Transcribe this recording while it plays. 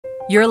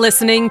You're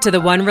listening to The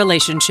One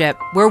Relationship,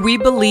 where we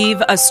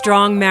believe a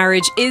strong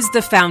marriage is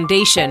the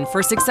foundation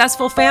for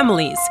successful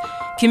families,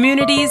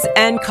 communities,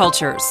 and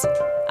cultures.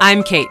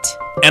 I'm Kate.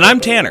 And I'm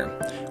Tanner.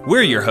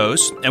 We're your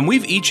hosts, and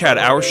we've each had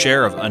our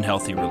share of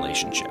unhealthy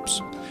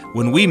relationships.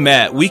 When we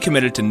met, we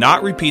committed to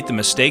not repeat the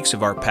mistakes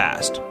of our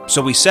past,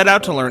 so we set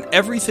out to learn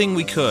everything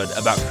we could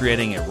about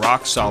creating a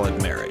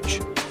rock-solid marriage.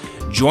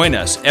 Join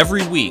us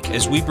every week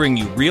as we bring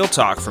you real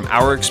talk from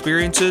our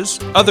experiences,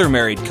 other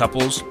married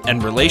couples,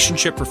 and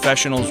relationship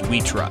professionals we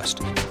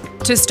trust.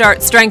 To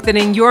start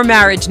strengthening your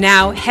marriage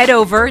now, head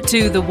over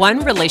to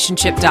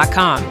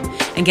theonerelationship.com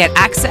and get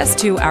access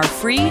to our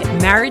free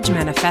marriage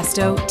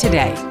manifesto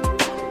today.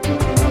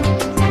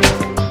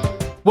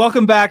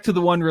 Welcome back to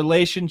The One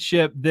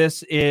Relationship.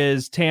 This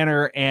is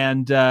Tanner,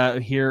 and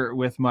here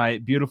with my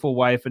beautiful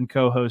wife and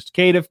co-host,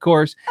 Kate, of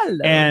course. Hello.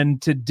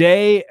 And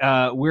today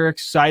we're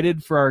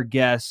excited for our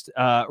guest,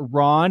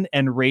 Ron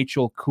and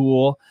Rachel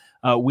Kuhl.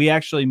 We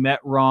actually met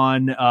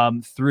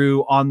Ron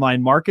through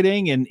online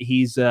marketing, and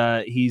he's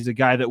a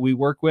guy that we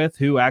work with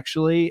who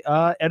actually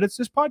edits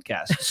this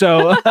podcast.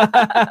 So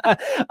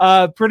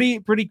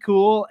pretty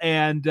cool,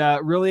 and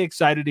really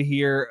excited to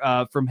hear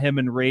from him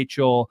and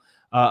Rachel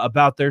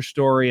about their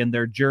story and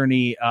their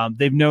journey.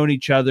 They've known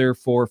each other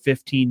for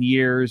 15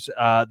 years.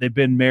 They've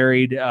been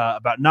married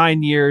about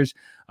 9 years.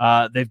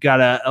 They've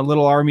got a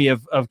little army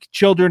of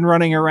children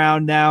running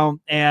around now,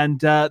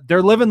 and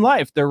they're living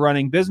life. They're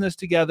running business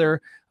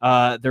together.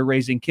 They're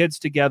raising kids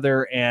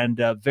together,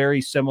 and very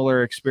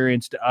similar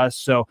experience to us.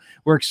 So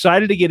we're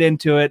excited to get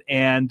into it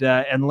and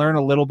learn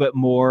a little bit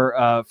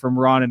more from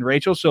Ron and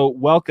Rachel. So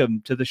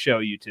welcome to the show,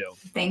 you two.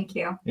 Thank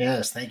you.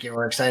 Yes, thank you.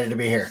 We're excited to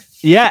be here.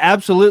 Yeah,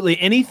 absolutely.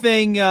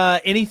 Anything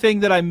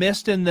that I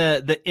missed in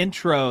the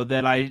intro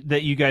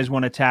that you guys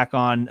want to tack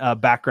on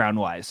background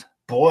wise?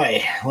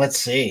 Boy, let's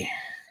see.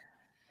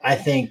 I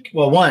think,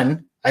 well,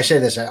 one, I say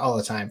this all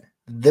the time.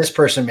 This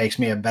person makes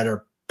me a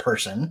better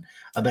person,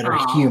 a better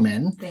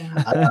human.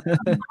 I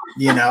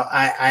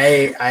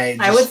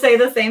would say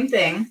the same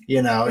thing.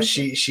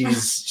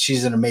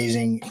 She's an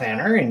amazing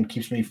planner and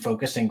keeps me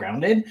focused and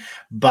grounded.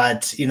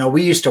 But,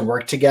 we used to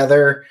work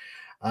together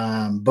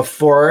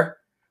before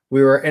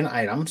we were an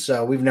item.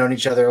 So we've known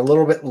each other a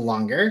little bit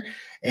longer.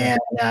 And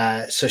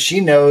so she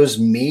knows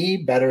me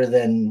better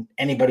than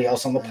anybody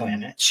else on the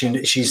planet.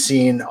 She's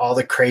seen all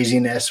the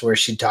craziness where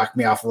she talked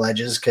me off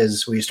ledges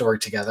because we used to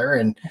work together.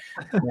 And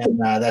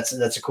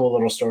that's a cool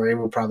little story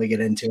we'll probably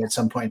get into at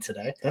some point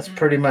today. That's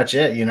pretty much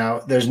it.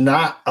 There's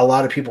not a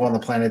lot of people on the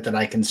planet that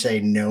I can say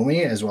know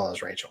me as well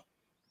as Rachel.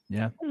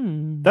 Yeah,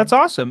 that's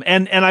awesome.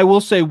 And I will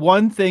say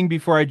one thing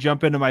before I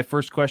jump into my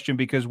first question,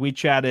 because we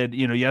chatted,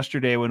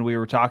 yesterday when we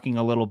were talking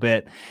a little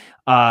bit.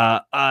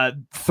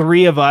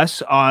 Three of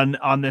us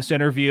on this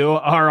interview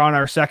are on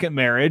our second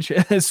marriage.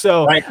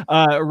 So, right.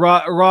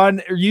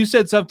 Ron, you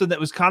said something that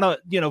was kind of,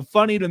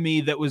 funny to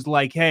me. That was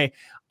like, hey,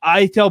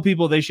 I tell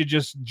people they should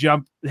just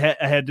jump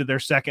ahead to their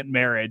second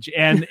marriage.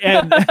 And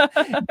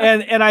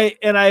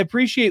I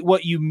appreciate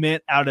what you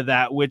meant out of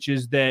that, which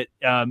is that,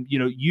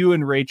 you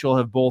and Rachel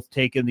have both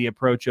taken the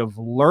approach of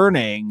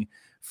learning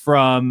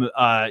from,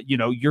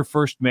 your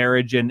first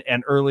marriage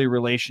and early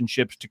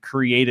relationships to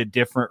create a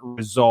different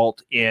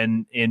result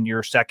in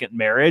your second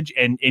marriage.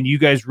 And you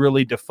guys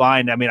really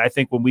defined, I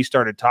think when we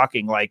started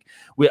talking, like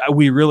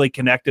we really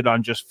connected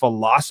on just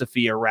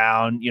philosophy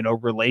around,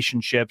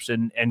 relationships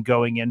and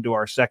going into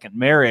our second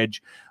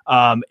marriage.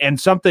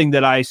 And something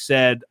that I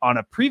said on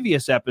a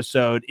previous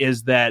episode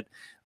is that,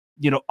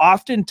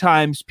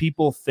 oftentimes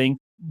people think,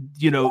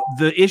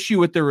 the issue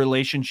with their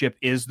relationship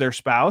is their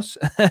spouse,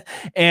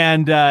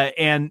 and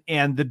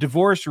the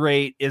divorce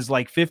rate is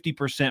like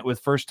 50% with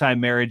first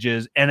time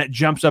marriages, and it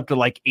jumps up to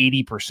like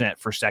 80%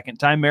 for second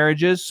time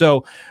marriages.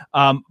 So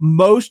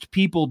most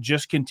people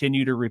just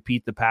continue to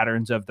repeat the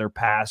patterns of their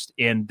past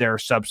in their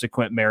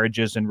subsequent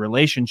marriages and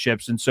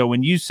relationships. And so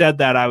when you said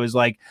that, I was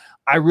like,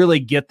 I really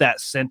get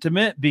that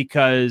sentiment,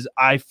 because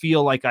I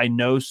feel like I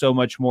know so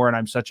much more and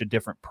I'm such a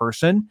different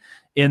person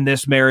in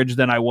this marriage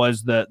than I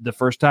was the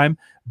first time.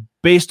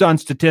 Based on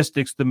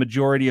statistics, the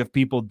majority of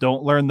people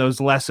don't learn those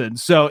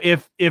lessons. So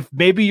if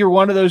maybe you're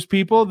one of those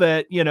people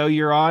that,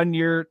 you're on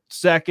your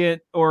second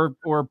or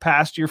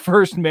past your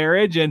first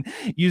marriage and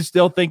you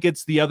still think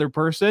it's the other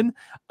person,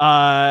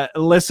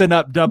 listen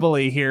up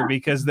doubly here,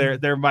 because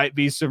there might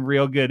be some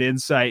real good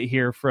insight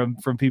here from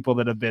people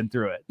that have been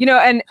through it.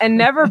 And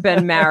never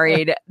been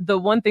married. The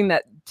one thing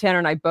that Tanner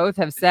and I both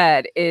have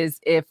said is,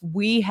 if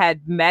we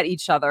had met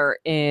each other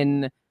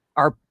in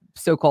our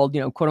so-called,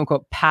 quote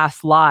unquote,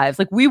 past lives,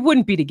 like, we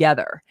wouldn't be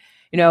together.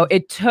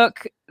 It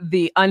took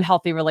the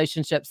unhealthy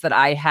relationships that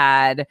I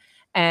had,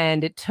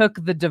 and it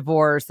took the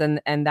divorce and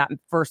that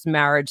first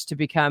marriage to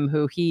become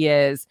who he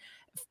is,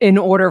 in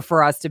order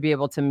for us to be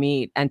able to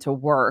meet and to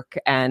work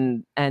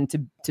and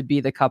to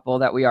be the couple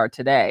that we are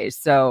today.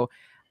 So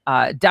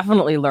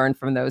definitely learn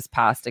from those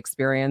past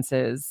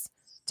experiences.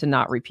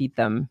 not repeat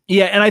them.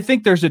 Yeah, and I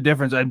think there's a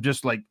difference. I'm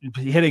just like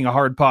hitting a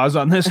hard pause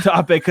on this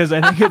topic because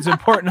I think it's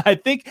important. I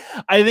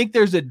think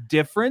there's a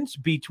difference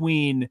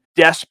between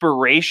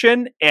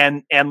desperation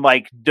and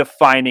like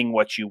defining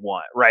what you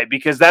want, right?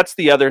 Because that's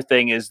the other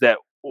thing is that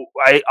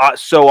I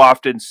so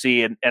often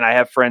see, and I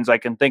have friends I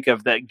can think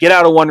of that get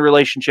out of one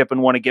relationship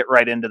and want to get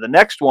right into the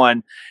next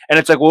one. And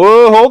it's like,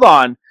 whoa, hold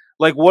on.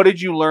 Like, what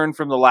did you learn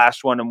from the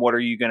last one? And what are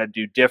you going to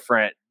do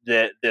different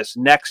this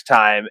next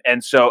time?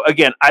 And so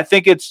again, I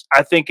think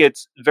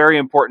it's very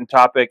important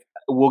topic.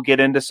 We'll get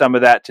into some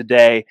of that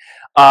today.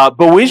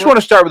 But we just want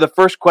to start with the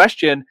first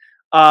question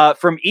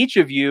from each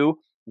of you.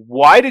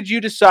 Why did you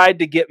decide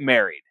to get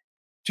married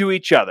to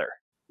each other?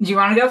 Do you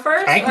want to go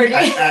first?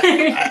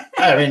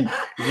 I mean,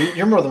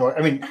 you're more than one.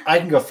 I mean, I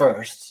can go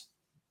first.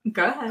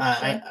 Go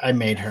ahead. I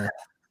made her.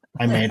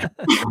 We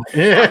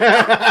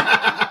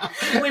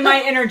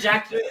might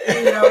interject,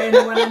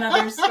 into one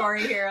another's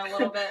story here a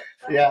little bit.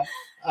 Yeah.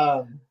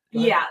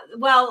 Yeah.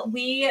 Well,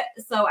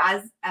 so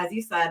as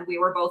you said, we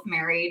were both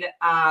married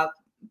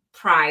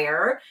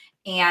prior,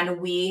 and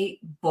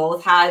we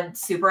both had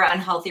super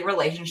unhealthy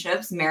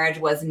relationships. Marriage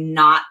was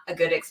not a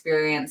good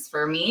experience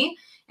for me.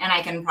 And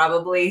I can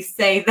probably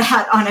say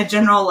that on a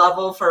general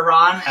level for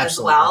Ron as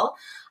well.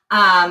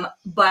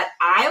 But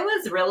I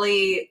was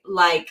really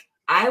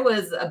I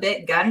was a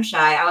bit gun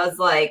shy. I was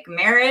like,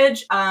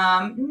 marriage?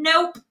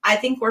 Nope. I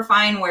think we're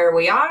fine where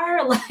we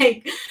are.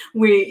 Like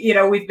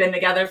we've been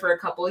together for a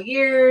couple of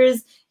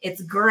years.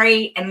 It's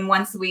great. And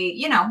once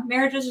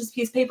marriage is just a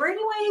piece of paper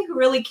anyway. Who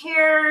really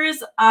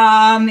cares?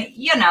 And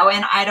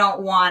I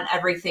don't want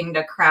everything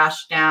to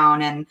crash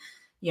down and,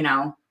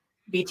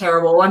 be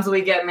terrible once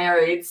we get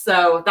married.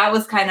 So that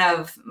was kind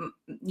of,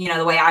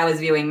 the way I was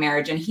viewing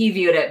marriage, and he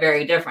viewed it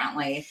very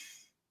differently.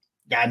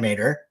 Yeah, I made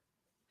her.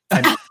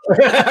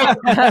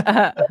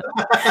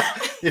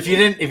 If you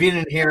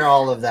didn't hear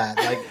all of that,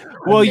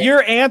 well,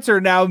 your answer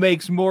now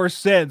makes more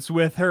sense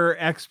with her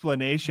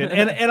explanation,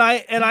 and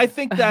I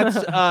think that's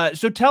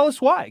so. Tell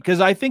us why, because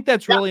I think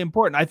that's really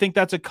important. I think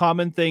that's a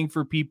common thing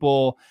for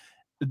people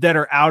that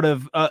are out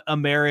of a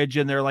marriage,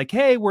 and they're like,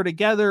 hey, we're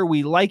together,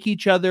 we like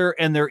each other,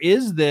 and there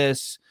is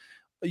this,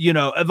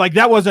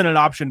 that wasn't an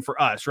option for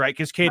us, right?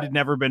 Because Kate had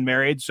never been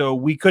married, so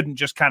we couldn't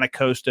just kind of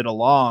coast it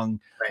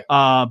along.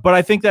 Right. But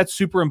I think that's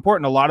super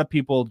important. A lot of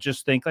people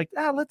just think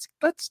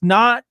let's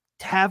not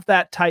have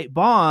that tight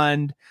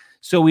bond,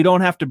 so we don't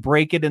have to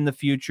break it in the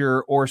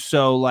future, or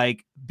so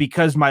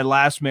because my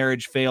last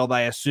marriage failed,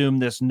 I assume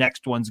this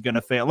next one's going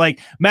to fail.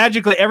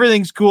 Magically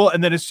everything's cool.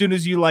 And then as soon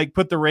as you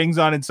put the rings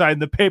on and sign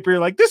the paper, you're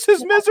like, this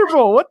is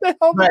miserable. What the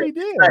hell did we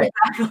do?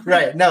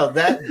 Right. No,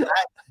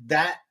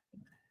 that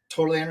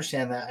totally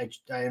understand that.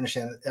 I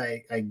understand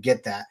that. I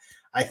get that.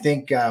 I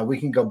think we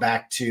can go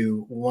back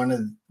to one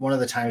of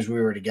the times we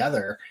were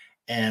together,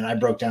 and I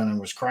broke down and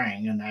was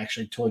crying, and I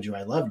actually told you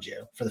I loved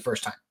you for the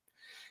first time.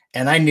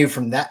 And I knew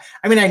from that,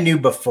 I knew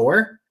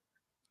before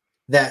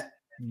that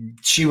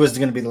she was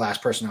going to be the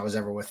last person I was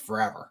ever with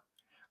forever.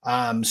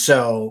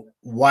 So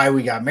why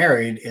we got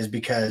married is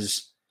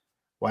because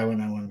why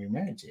wouldn't I want to be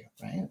married to you?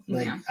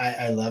 Right.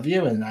 I love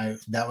you. And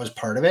that was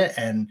part of it.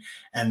 And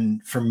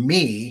for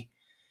me,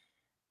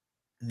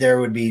 there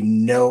would be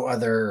no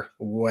other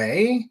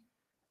way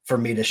for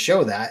me to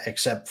show that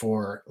except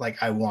for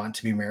I want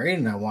to be married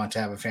and I want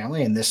to have a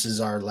family, and this is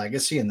our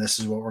legacy and this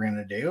is what we're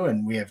going to do.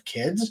 And we have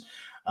kids.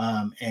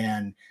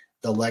 And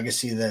the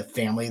legacy, the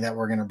family that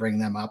we're going to bring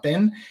them up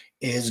in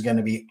is going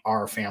to be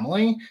our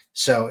family.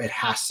 So it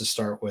has to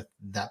start with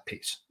that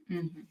piece.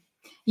 Mm-hmm.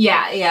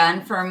 Yeah.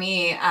 And for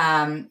me,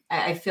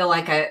 I feel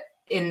like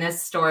in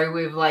this story,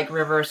 we've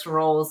reversed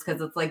roles,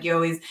 because it's you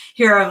always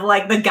hear of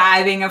the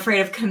guy being afraid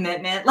of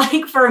commitment.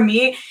 For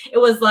me, it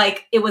was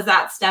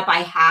that step I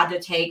had to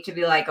take to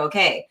be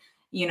okay,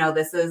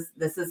 this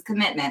is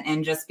commitment.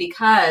 And just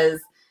because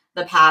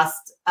the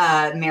past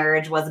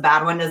marriage was a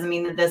bad one doesn't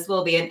mean that this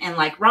will be. And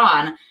like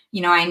Ron,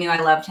 I knew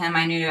I loved him.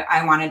 I knew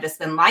I wanted to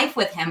spend life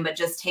with him, but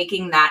just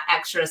taking that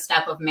extra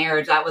step of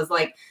marriage, that was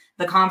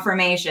the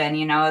confirmation.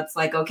 It's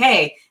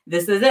okay,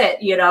 this is it.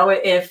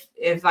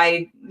 If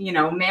I,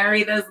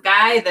 marry this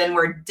guy, then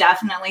we're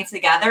definitely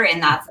together,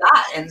 and that's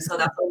that. And so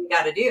that's what we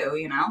got to do,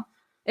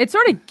 It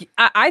sort of,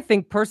 I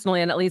think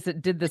personally, and at least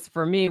it did this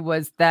for me,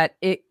 was that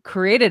it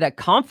created a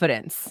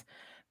confidence.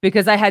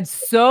 Because I had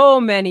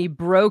so many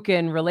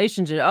broken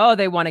relationships. Oh,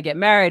 they want to get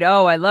married.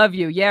 Oh, I love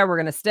you. Yeah, we're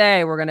going to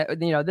stay. We're going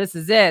to, this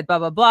is it, blah,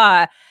 blah,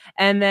 blah.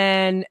 And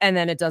then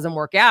it doesn't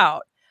work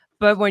out.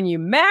 But when you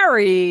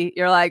marry,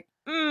 you're like,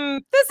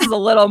 this is a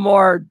little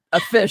more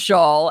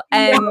official.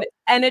 And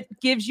it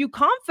gives you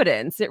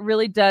confidence. It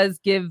really does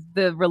give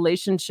the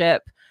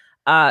relationship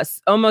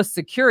almost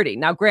security.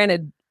 Now,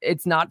 granted,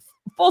 it's not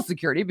full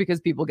security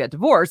because people get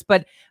divorced.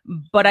 But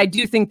I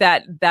do think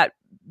that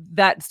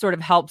sort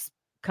of helps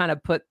kind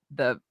of put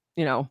the,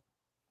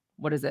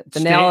 what is it?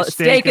 The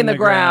stake in the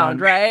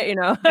ground, right?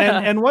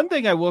 And one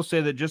thing I will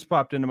say that just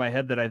popped into my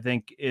head that I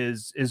think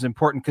is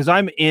important, because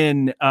I'm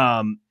in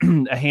a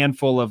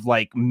handful of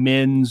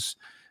men's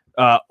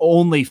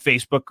only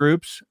Facebook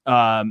groups,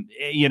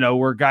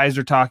 where guys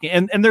are talking,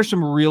 and there's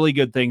some really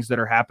good things that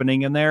are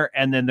happening in there.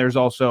 And then there's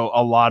also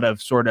a lot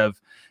of sort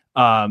of,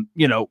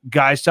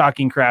 guys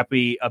talking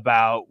crappy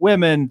about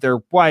women, their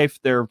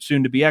wife, their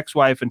soon to be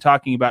ex-wife, and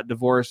talking about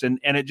divorce. And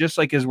it just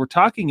like, as we're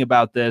talking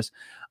about this,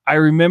 I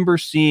remember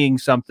seeing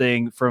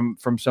something from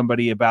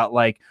somebody about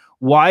like,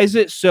 why is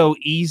it so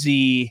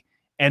easy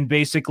and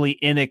basically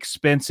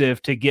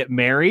inexpensive to get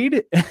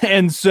married,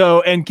 and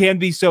can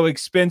be so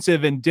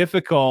expensive and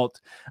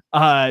difficult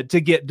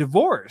to get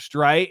divorced,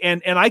 right?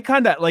 And I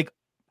kind of like,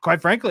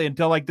 quite frankly,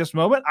 until like this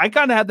moment, I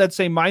kind of had that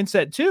same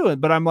mindset too.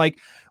 But I'm like,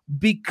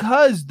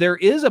 because there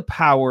is a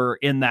power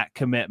in that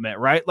commitment,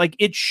 right? Like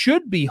it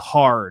should be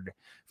hard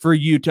for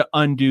you to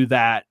undo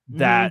that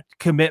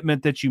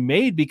commitment that you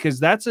made, because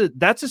that's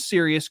a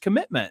serious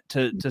commitment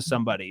to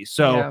somebody.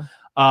 So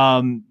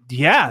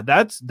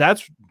that's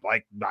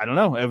like, I don't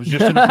know. It was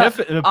just an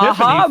epiphany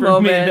for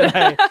moment.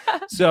 Me.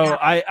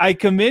 I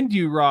commend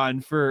you,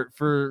 Ron, for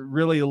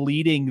really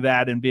leading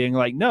that and being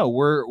like, no,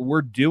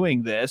 we're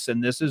doing this,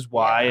 and this is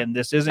why, and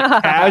this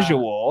isn't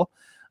casual.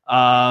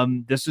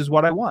 This is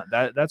what I want.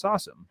 That's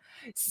awesome.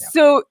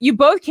 So you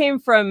both came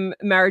from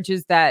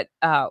marriages that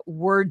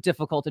were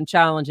difficult and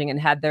challenging and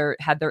had their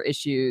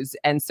issues.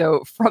 And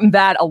so from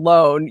that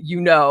alone,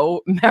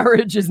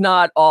 marriage is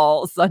not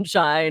all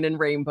sunshine and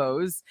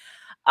rainbows.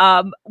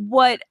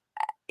 We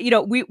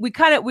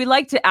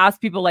like to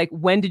ask people, like,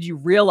 when did you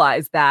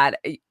realize that?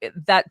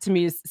 That to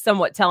me is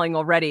somewhat telling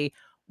already.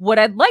 What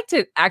I'd like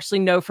to actually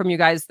know from you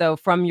guys, though,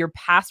 from your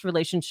past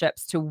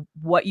relationships to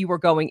what you were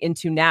going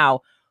into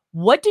now,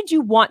 what did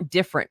you want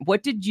different?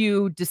 What did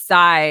you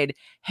decide?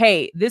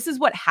 Hey, this is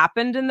what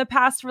happened in the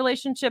past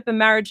relationship and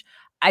marriage.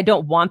 I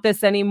don't want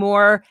this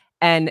anymore.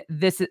 And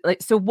this is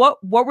like, so what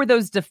were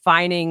those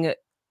defining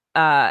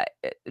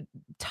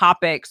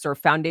topics or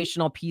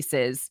foundational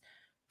pieces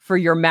for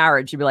your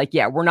marriage? You'd be like,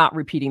 yeah, we're not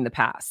repeating the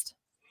past.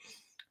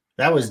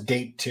 That was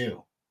date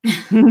 2.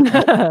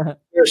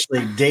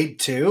 Seriously, date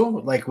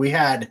 2. Like, we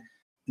had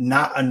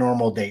not a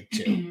normal date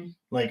 2.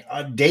 Like,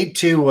 date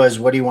 2 was,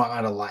 what do you want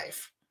out of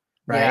life?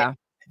 Right. Yeah.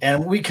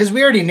 And because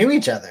we already knew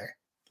each other.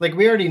 Like,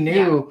 we already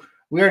knew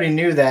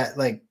that,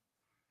 like,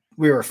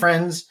 we were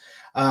friends.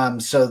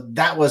 So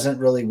that wasn't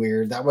really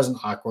weird. That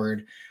wasn't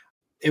awkward.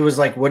 It was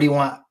like, what do you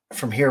want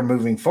from here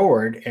moving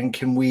forward? And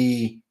can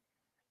we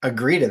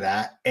agree to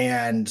that?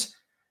 And,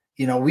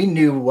 we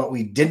knew what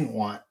we didn't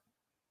want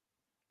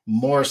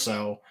more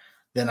so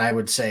than I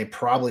would say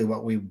probably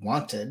what we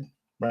wanted.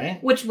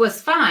 Right. Which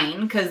was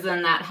fine, because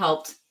then that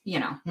helped,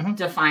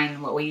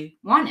 define what we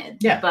wanted.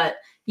 Yeah. But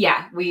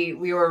yeah, we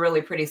were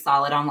really pretty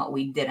solid on what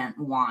we didn't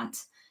want,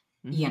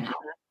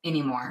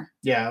 anymore.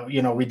 Yeah.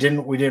 We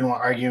didn't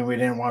want arguing. We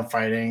didn't want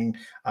fighting.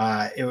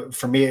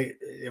 For me,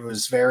 it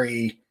was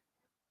very,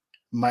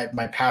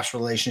 my past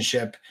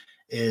relationship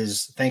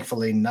is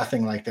thankfully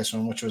nothing like this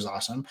one, which was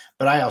awesome.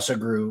 But I also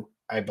grew,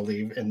 I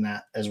believe, in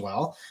that as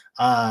well.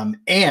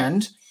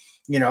 And,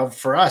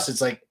 for us,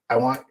 it's like, I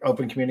want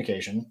open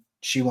communication.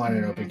 She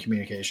wanted open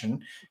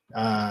communication.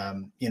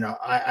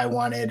 I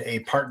wanted a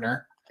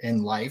partner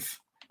in life,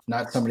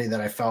 not somebody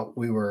that I felt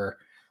we were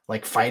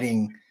like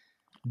fighting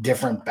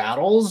different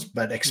battles,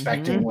 but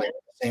expecting like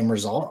the same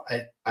result.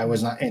 I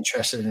was not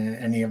interested in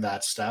any of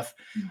that stuff.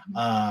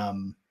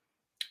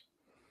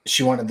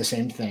 She wanted the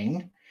same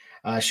thing.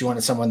 She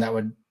wanted someone that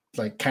would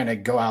like kind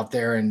of go out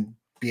there and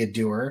be a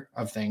doer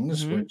of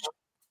things, which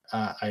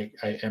I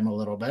am a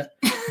little bit.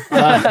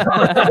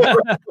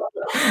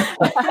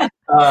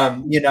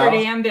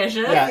 Pretty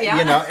ambitious.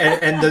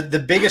 And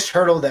the biggest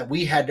hurdle that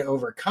we had to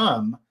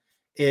overcome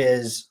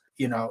is,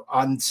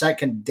 on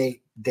second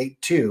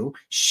date 2,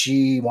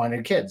 she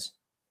wanted kids.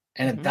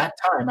 And at that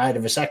time I had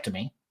a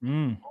vasectomy.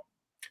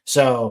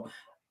 So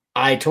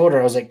I told her,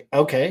 I was like,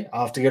 okay,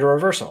 I'll have to get a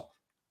reversal.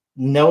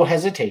 No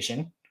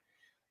hesitation,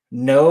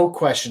 no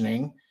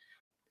questioning.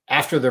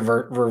 After the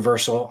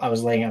reversal, I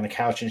was laying on the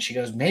couch and she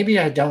goes, maybe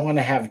I don't want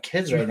to have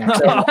kids right now.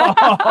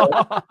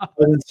 I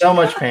was in so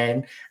much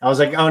pain. I was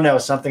like, oh no,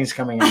 something's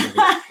coming out of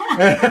you.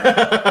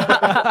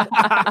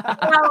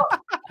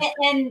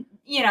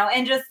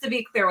 And just to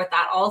be clear with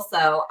that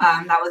also,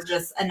 that was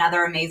just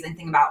another amazing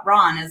thing about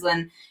Ron is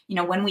when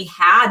we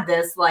had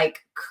this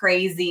like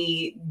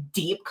crazy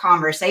deep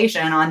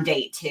conversation on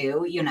date 2,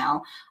 we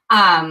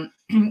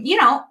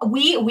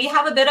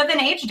have a bit of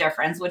an age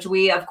difference, which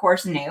we of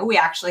course knew. We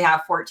actually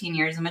have 14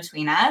 years in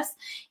between us,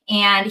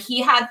 and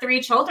he had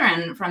 3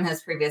 children from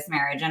his previous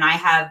marriage, and I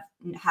have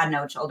had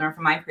no children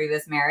from my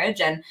previous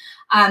marriage. And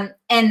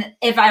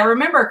if I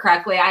remember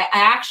correctly, I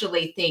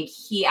actually think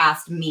he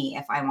asked me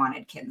if I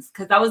wanted kids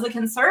because that was a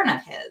concern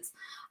of his.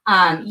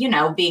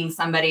 Being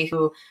somebody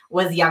who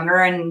was younger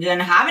and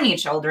didn't have any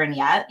children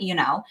yet,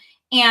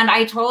 And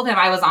I told him,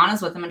 I was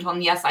honest with him and told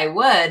him, yes, I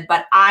would,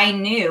 but I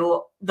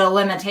knew the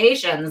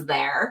limitations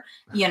there,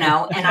 and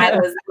I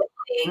was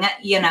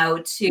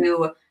willing,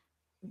 to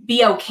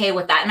be okay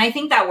with that. And I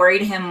think that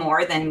worried him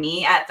more than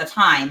me at the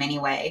time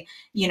anyway,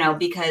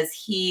 because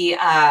he,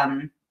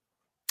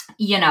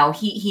 you know,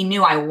 he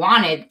knew I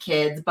wanted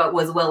kids, but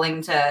was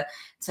willing to,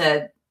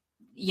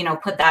 you know,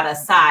 put that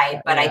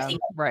aside. But I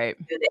think right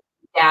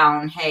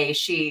down, hey,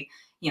 she,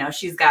 you know,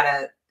 she's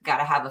gotta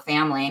have a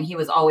family. And he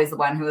was always the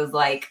one who was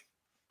like,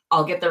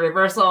 I'll get the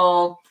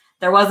reversal.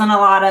 There wasn't a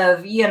lot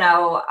of, you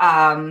know,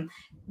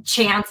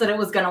 chance that it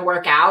was going to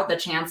work out. The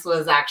chance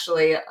was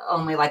actually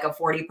only like a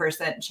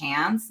 40%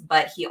 chance,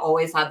 but he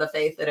always had the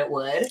faith that it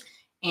would.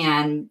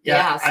 And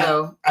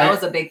so that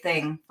was a big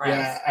thing for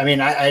us. I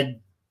mean,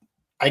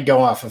 I go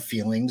off of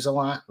feelings a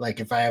lot. Like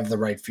if I have the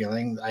right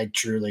feeling, I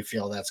truly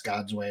feel that's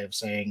God's way of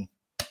saying,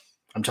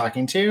 I'm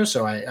talking to you.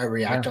 So I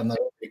react on that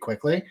pretty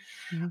quickly.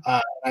 Mm-hmm.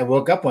 I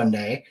woke up one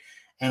day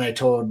and I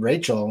told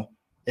Rachel,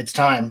 it's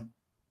time.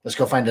 Let's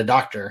go find a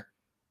doctor.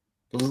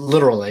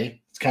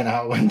 Literally, it's kind of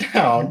how it went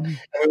down. Mm-hmm.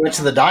 And we went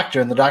to the doctor,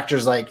 and the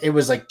doctor's like, it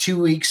was like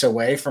 2 weeks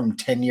away from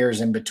 10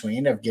 years in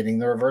between of getting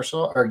the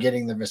reversal or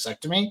getting the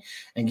vasectomy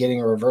and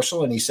getting a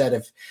reversal. And he said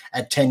if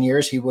at 10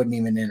 years, he wouldn't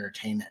even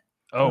entertain it.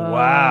 Oh,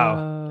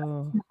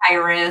 wow. High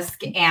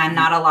risk and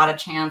not a lot of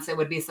chance it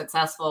would be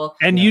successful.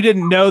 And you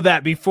didn't know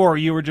that before.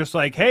 You were just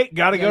like, hey,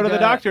 got to go to the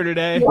doctor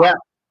today. Yeah.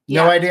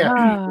 No idea.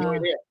 No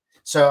idea.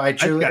 So I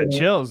truly got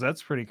chills.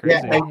 That's pretty crazy.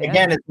 Yeah,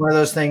 again, it's one of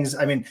those things.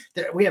 I mean,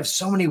 we have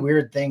so many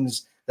weird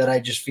things that I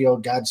just feel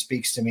God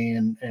speaks to me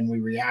and we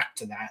react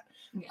to that.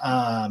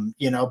 Yeah.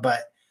 You know,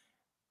 but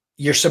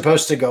you're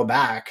supposed to go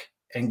back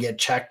and get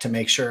checked to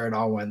make sure it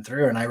all went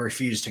through. And I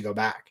refused to go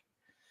back.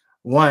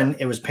 One,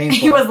 it was painful.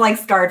 He was like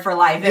scarred for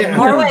life in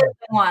more ways than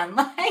one.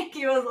 Like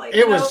he was like,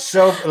 it was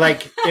so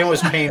like it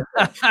was painful.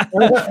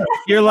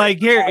 You're like,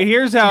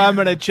 here's how I'm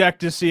gonna check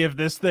to see if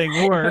this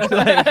thing works.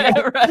 Like,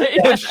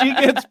 if she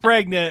gets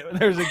pregnant,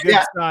 there's a good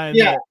sign.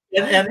 Yeah,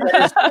 and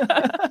that's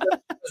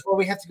what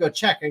we have to go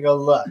check. I go,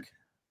 look,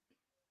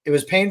 it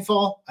was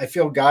painful. I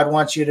feel God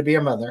wants you to be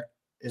a mother.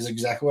 Is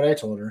exactly what I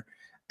told her,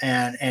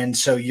 and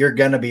so you're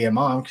gonna be a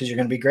mom because you're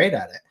gonna be great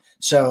at it.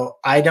 So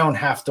I don't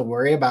have to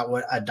worry about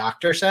what a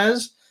doctor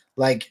says.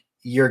 Like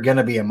you're going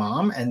to be a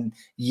mom. And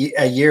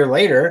a year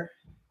later,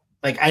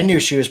 like I knew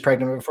she was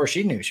pregnant before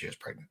she knew she was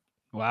pregnant.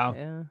 Wow.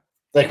 Yeah.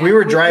 Like we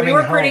were driving we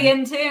were home. pretty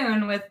in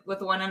tune with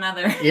one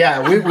another.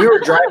 Yeah. We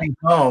were driving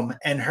home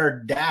and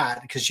her dad,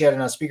 because she had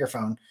it on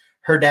speakerphone,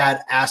 her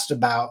dad asked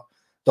about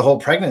the whole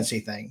pregnancy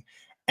thing.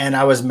 And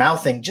I was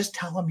mouthing, just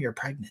tell him you're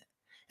pregnant.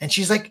 And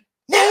she's like,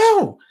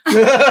 no,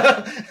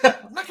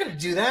 I'm not going to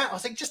do that. I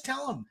was like, just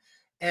tell him.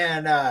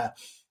 And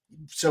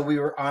so we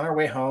were on our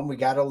way home. We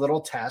got a little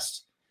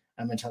test.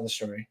 I'm going to tell the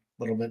story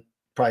a little bit,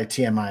 probably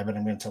TMI, but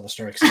I'm going to tell the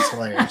story because it's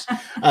hilarious.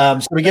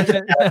 So we get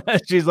the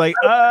test. She's like,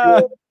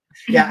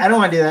 yeah, I don't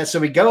want to do that.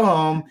 So we go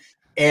home,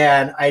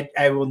 and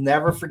I will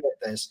never forget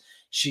this.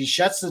 She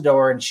shuts the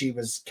door, and she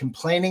was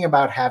complaining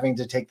about having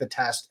to take the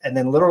test. And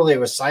then literally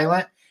it was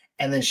silent.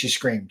 And then she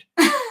screamed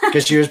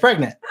because she was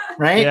pregnant.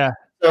 Right. Yeah.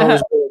 So it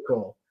was really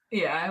cool.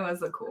 Yeah, it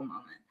was a cool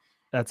moment.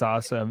 That's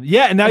awesome.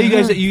 Yeah, and now you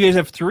guys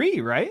have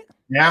 3, right?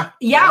 Yeah,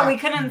 we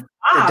couldn't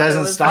stop. It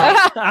doesn't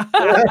stop.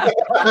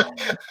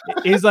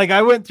 He's like,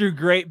 I went through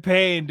great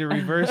pain to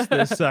reverse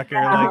this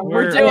sucker. Like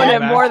we're doing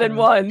it more than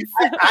once.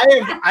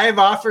 I have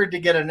offered to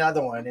get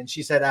another one, and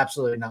she said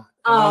absolutely not.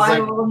 I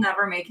will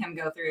never make him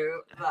go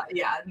through. No.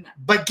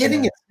 But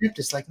getting it snipped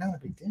is like not a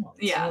big deal.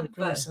 It's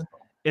really simple.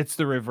 It's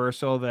the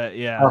reversal that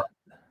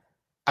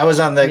I was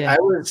on the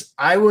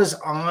I was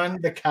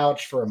on the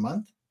couch for a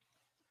month.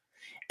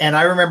 And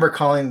I remember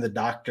calling the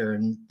doctor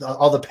and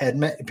all the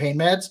pain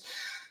meds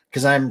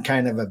because I'm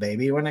kind of a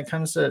baby when it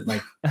comes to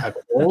like a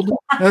cold.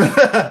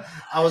 I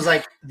was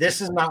like,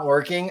 this is not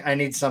working. I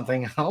need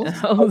something else.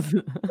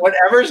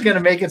 Whatever's going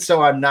to make it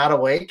so I'm not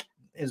awake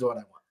is what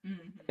I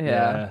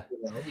want.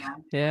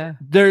 Yeah.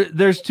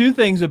 There's 2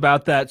 things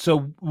about that. So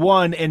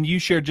one, and you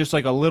shared just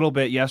like a little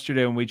bit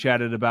yesterday when we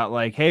chatted about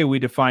like, hey, we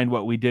defined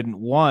what we didn't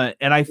want.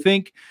 And I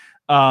think,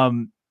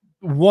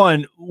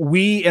 one,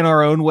 we in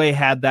our own way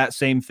had that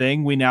same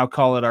thing. We now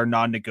call it our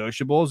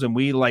non-negotiables. And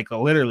we like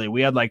literally,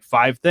 we had like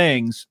 5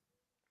 things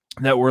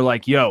that were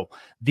like, yo,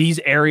 these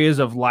areas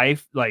of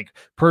life, like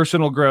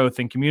personal growth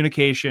and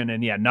communication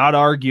and not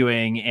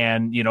arguing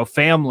and,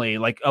 family,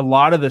 like a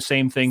lot of the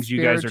same things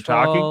you guys are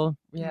talking.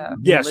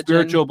 Yeah.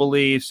 Spiritual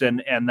beliefs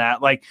and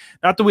that, like,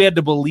 not that we had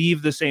to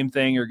believe the same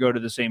thing or go to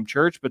the same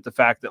church, but the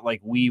fact that like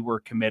we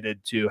were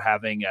committed to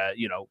having a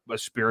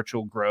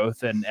spiritual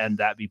growth and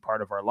that be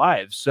part of our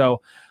lives.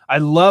 So I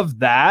love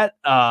that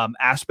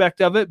aspect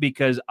of it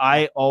because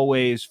I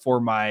always, for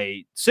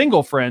my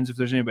single friends, if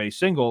there's anybody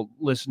single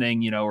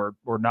listening,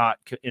 or not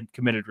in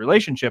committed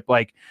relationship,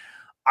 like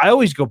I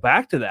always go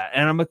back to that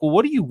and I'm like, well,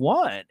 what do you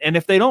want? And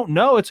if they don't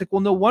know, it's like,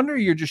 well, no wonder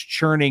you're just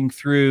churning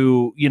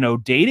through,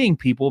 dating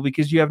people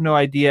because you have no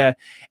idea.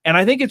 And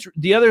I think it's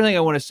the other thing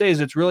I want to say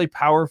is it's really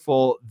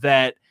powerful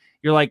that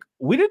you're like,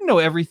 we didn't know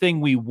everything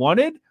we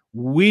wanted.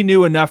 We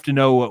knew enough to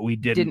know what we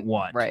didn't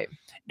want. Right.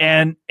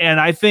 And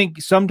I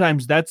think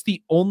sometimes that's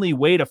the only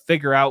way to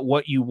figure out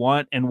what you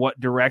want and what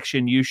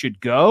direction you should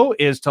go,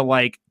 is to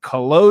like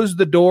close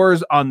the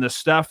doors on the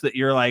stuff that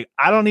you're like,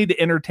 I don't need to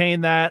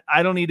entertain that.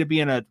 I don't need to be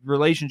in a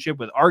relationship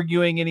with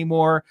arguing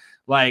anymore.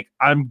 Like,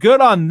 I'm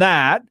good on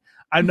that.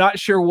 I'm not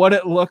sure what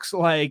it looks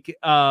like,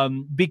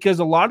 because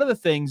a lot of the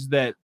things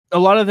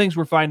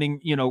we're finding,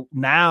 you know,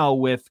 now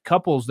with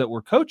couples that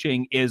we're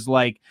coaching is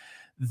like,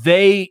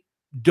 they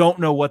don't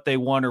know what they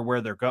want or where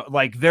they're going.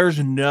 Like, there's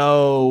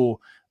no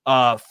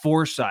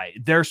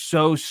foresight. They're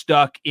so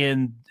stuck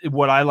in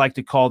what I like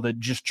to call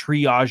just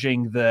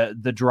triaging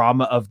the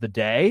drama of the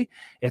day.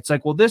 It's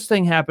like, well, this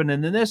thing happened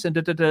and then this and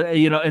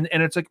you know, and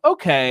it's like,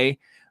 okay.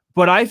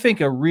 But I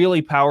think a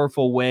really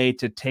powerful way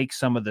to take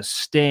some of the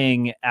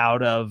sting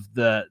out of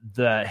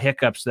the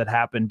hiccups that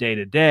happen day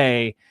to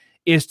day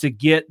is to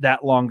get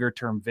that longer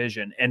term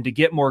vision and to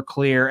get more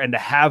clear and to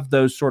have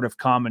those sort of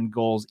common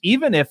goals,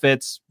 even if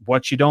it's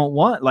what you don't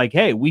want. Like,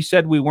 hey, we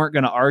said we weren't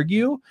going to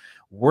argue.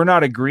 We're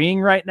not agreeing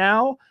right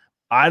now.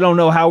 I don't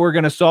know how we're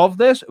going to solve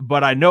this,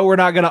 but I know we're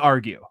not going to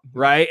argue.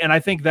 Right. And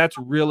I think that's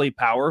really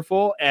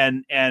powerful.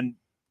 And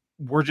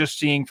we're just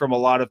seeing from a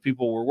lot of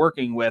people we're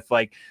working with,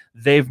 like,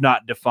 they've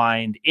not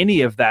defined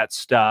any of that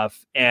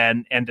stuff,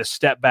 and to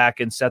step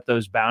back and set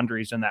those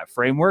boundaries in that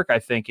framework, I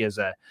think is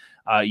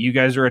you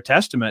guys are a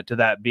testament to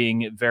that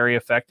being very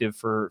effective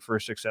for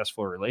a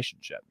successful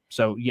relationship.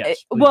 So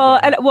yes.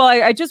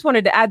 I just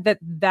wanted to add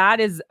that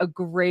is a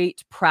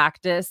great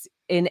practice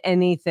in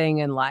anything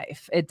in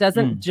life. It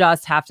doesn't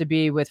just have to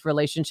be with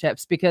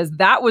relationships, because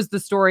that was the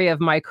story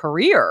of my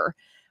career,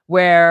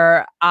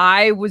 where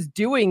I was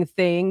doing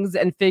things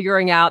and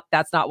figuring out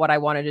that's not what I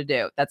wanted to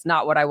do. That's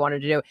not what I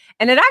wanted to do.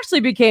 And it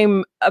actually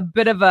became a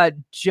bit of a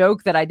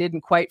joke that I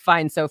didn't quite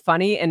find so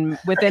funny and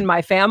within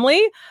my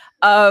family,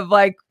 of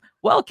like,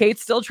 well,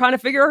 Kate's still trying to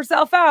figure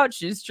herself out.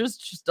 She's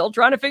still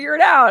trying to figure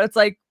it out. It's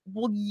like,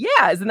 well,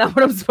 yeah, isn't that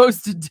what I'm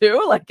supposed to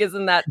do? Like,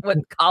 isn't that what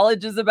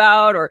college is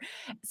about? Or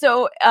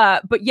so,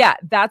 but yeah,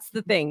 that's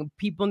the thing.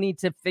 People need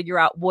to figure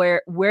out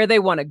where they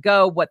want to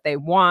go, what they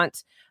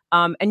want.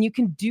 And you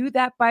can do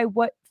that by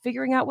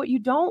figuring out what you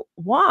don't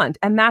want,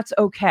 and that's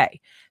okay.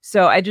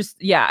 So it's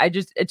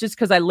just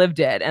because I lived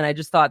it, and I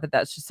just thought that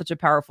that's just such a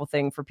powerful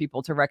thing for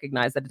people to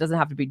recognize, that it doesn't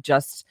have to be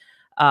just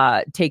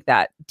take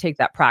that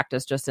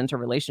practice just into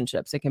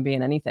relationships. It can be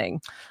in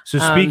anything. So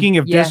speaking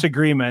of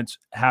disagreements,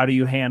 how do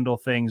you handle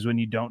things when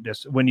you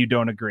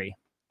don't agree?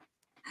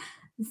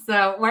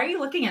 So why are you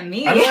looking at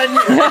me?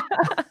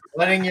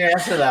 Letting you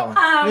answer that one.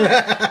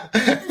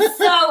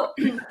 So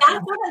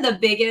that's one of the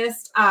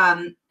biggest,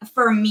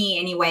 for me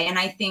anyway. And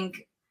I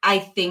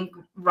think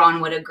Ron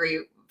would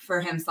agree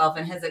for himself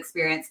and his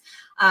experience.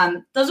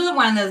 Those are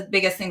one of the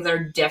biggest things that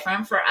are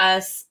different for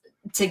us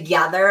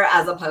together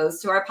as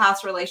opposed to our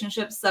past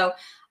relationships. So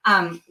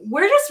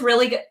we're just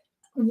really good.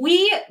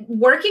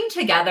 Working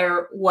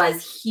together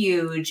was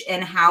huge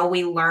in how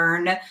we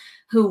learned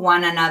who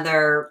one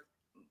another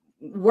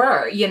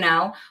were, you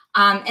know,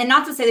 and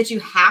not to say that you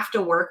have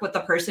to work with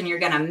the person you're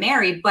going to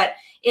marry, but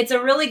it's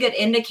a really good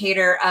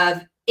indicator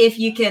of if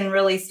you can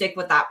really stick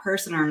with that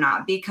person or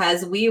not,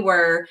 because we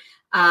were,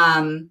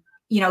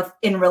 you know,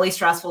 in really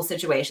stressful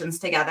situations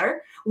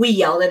together. We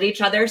yelled at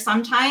each other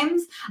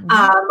sometimes.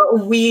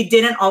 We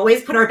didn't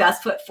always put our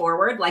best foot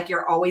forward, like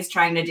you're always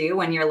trying to do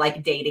when you're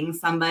like dating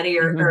somebody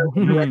or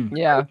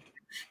yeah.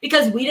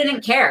 Because we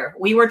didn't care.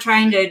 We were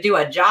trying to do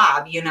a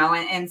job, you know,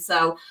 and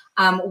so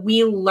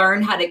we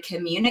learned how to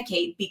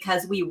communicate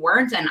because we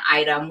weren't an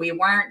item. We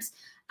weren't,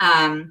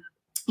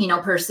 you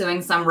know,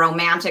 pursuing some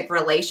romantic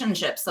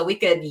relationship. So we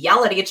could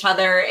yell at each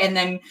other and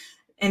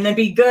then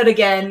be good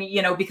again,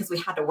 you know, because we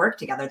had to work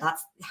together.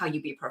 That's how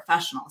you be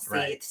professional.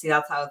 See,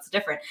 that's how it's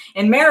different.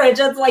 In marriage,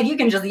 it's like you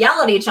can just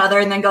yell at each other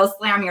and then go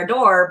slam your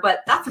door,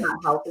 but that's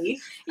not healthy,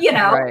 you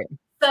know? Right.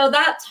 So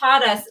that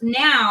taught us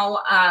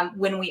now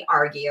when we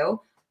argue,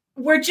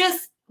 we're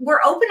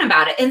open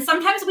about it. And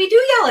sometimes we do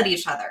yell at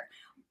each other,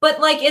 but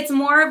like, it's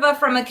more of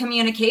from a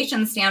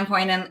communication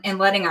standpoint and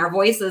letting our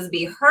voices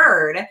be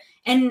heard.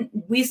 And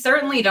we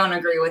certainly don't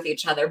agree with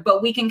each other,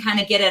 but we can kind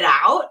of get it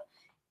out.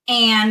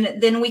 And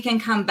then we can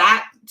come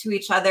back to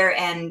each other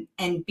and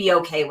be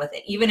okay with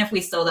it. Even if we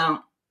still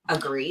don't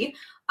agree,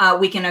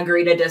 we can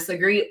agree to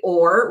disagree,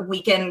 or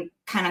we can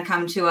kind of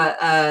come to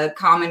a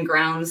common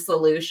ground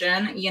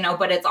solution, you know,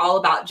 but it's all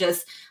about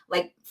just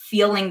like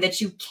feeling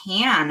that you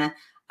can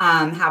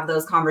have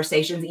those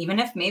conversations, even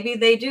if maybe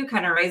they do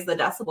kind of raise the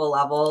decibel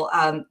level.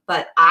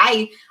 But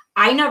I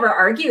never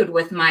argued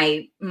with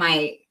my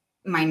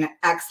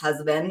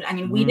ex-husband. I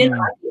mean, we didn't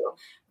argue,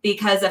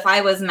 because if I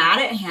was mad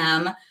at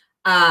him,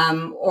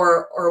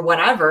 or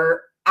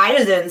whatever, I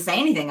just didn't say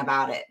anything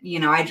about it. You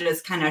know, I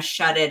just kind of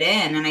shut it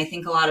in. And I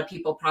think a lot of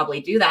people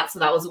probably do that. So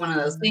that was one of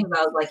those things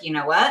I was like, you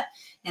know what,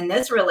 in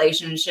this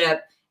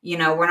relationship, you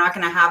know, we're not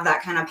going to have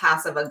that kind of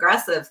passive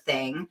aggressive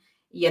thing,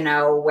 you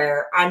know,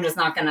 where I'm just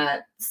not going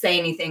to say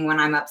anything when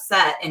I'm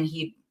upset and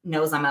he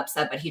knows I'm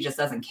upset, but he just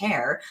doesn't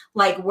care.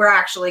 Like, we're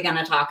actually going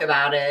to talk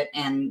about it,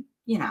 and,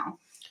 you know,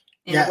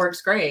 and it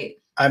works great.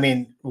 I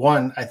mean,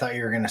 one, I thought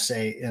you were going to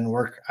say in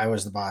work, I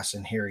was the boss,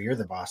 and here you're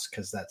the boss,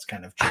 because that's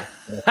kind of true.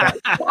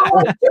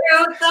 That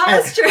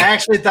was true. I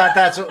actually thought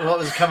that's what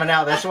was coming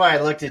out. That's why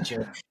I looked at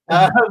you.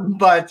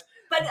 But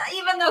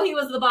even though he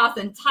was the boss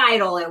in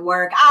title at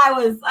work, I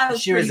was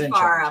pretty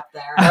far up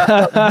there.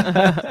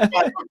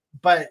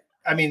 but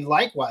I mean,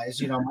 likewise,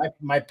 you know,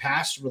 my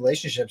past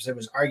relationships, it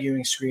was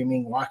arguing,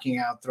 screaming, walking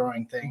out,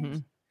 throwing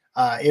things.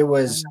 It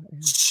was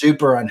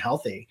super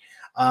unhealthy.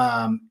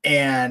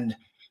 And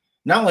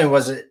not only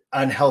was it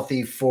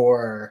unhealthy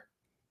for,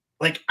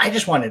 like, I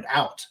just wanted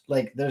out.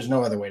 Like, there's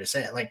no other way to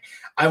say it. Like,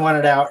 I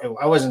wanted out.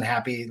 I wasn't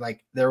happy.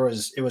 Like, it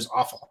was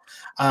awful.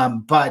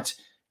 But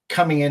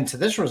coming into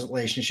this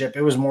relationship,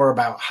 it was more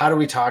about how do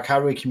we talk? How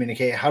do we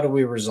communicate? How do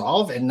we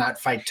resolve and not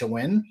fight to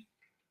win?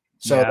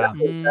 So that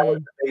was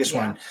the biggest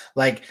one.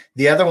 Like,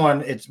 the other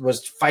one, it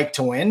was fight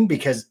to win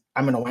because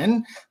I'm going to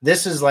win.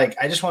 This is like,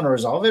 I just want to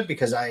resolve it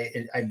because I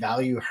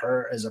value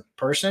her as a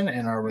person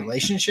and our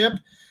relationship.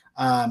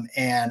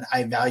 And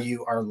I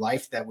value our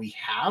life that we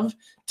have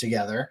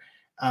together.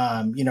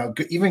 You know,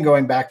 even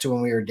going back to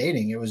when we were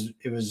dating, it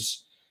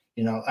was,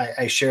 you know,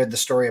 I shared the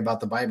story about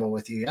the Bible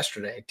with you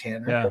yesterday,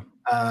 Tanner.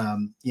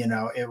 You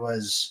know, it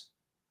was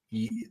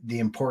the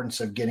importance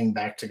of getting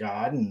back to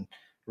God and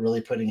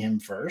really putting him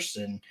first.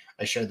 And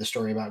I shared the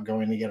story about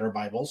going to get our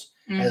Bibles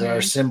as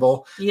our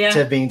symbol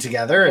to being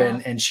together.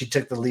 And she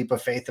took the leap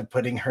of faith of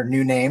putting her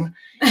new name,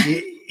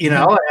 you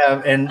know,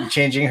 and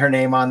changing her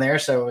name on there.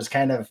 So it was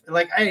kind of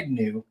like, I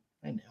knew.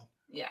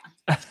 Yeah.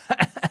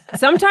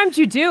 Sometimes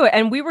you do.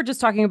 And we were just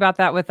talking about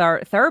that with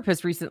our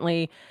therapist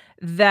recently,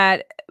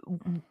 that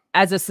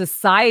as a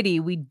society,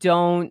 we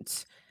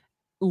don't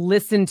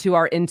listen to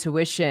our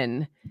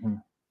intuition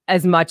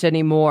as much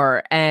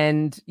anymore.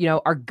 And, you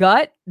know, our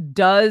gut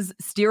does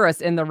steer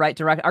us in the right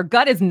direction. Our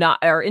gut is not,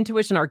 our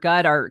intuition, our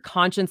gut, our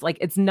conscience, like,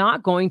 it's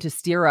not going to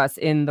steer us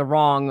in the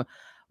wrong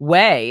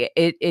way.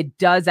 It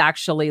does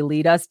actually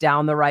lead us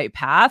down the right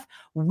path.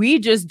 We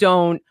just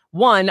don't,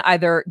 one,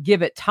 either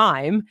give it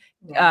time,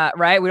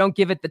 right? We don't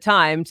give it the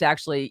time to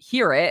actually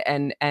hear it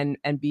and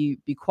be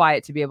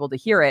quiet to be able to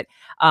hear it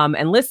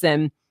and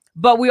listen.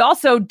 But we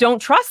also don't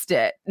trust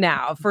it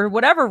now. For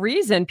whatever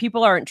reason,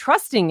 people aren't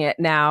trusting it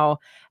now.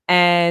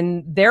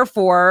 And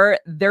therefore,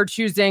 they're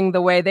choosing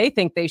the way they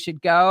think they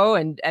should go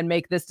and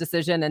make this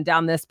decision and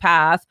down this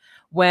path,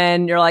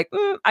 when you're like,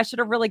 I should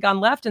have really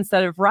gone left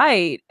instead of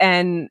right.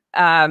 And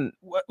and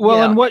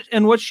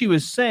what she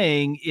was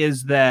saying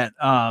is that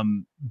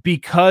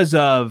because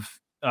of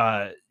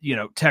you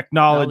know,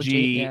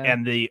 technology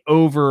and the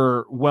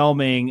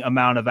overwhelming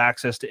amount of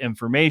access to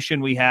information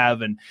we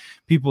have, and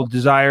people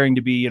desiring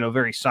to be, you know,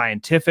 very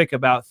scientific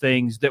about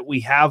things, that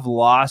we have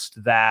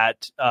lost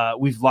that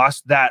we've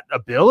lost that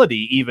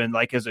ability, even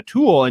like as a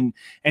tool. And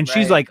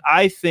she's like,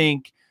 I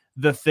think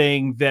the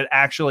thing that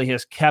actually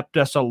has kept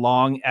us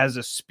along as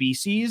a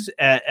species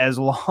as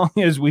long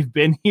as we've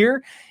been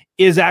here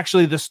is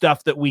actually the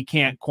stuff that we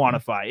can't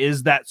quantify,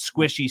 is that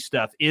squishy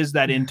stuff, is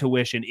that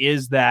intuition,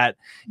 is that,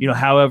 you know,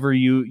 however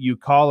you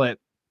call it.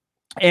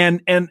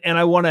 And I'm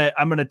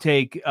going to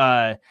take,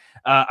 I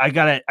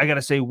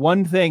gotta say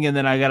one thing, and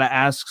then I gotta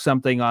ask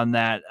something on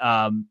that.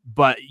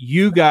 But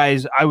you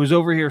guys, I was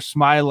over here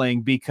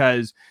smiling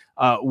because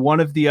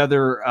one of the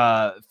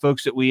other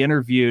folks that we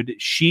interviewed,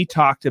 she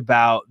talked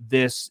about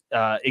this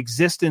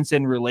existence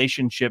in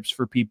relationships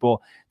for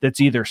people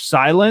that's either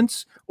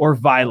silence or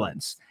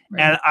violence.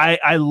 Right. And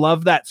I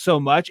love that so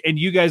much. And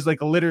you guys, like,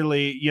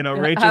 literally, you know,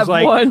 Rachel's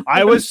like,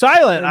 I was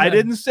silent. I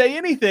didn't say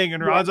anything.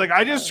 And Ron's like,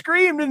 I just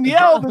screamed and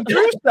yelled and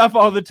threw stuff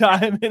all the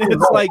time. And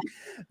it's like,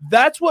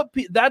 that's what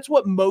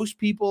most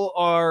people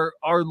are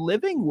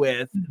living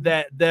with,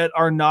 that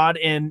are not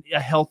in a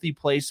healthy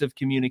place of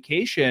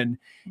communication.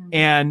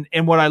 And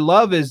what I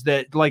love is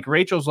that, like,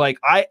 Rachel's like,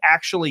 I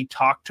actually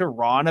talk to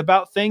Ron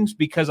about things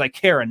because I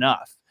care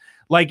enough.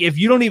 Like, if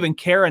you don't even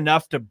care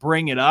enough to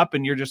bring it up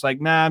and you're just like,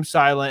 nah, I'm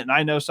silent and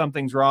I know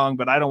something's wrong,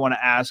 but I don't want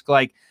to ask,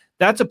 like,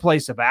 that's a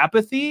place of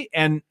apathy.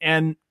 And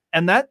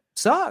that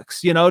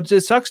sucks. You know, it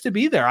just sucks to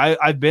be there.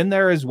 I've been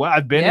there as well.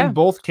 I've been in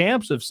both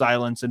camps of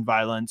silence and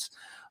violence.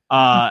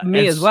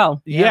 Me as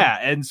well. Yeah.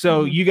 And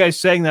so you guys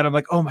saying that, I'm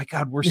like, oh my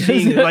God, we're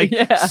seeing it. Like,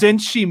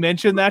 since she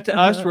mentioned that to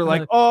us, we're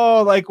like,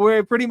 oh, like,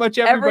 we're pretty much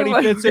everybody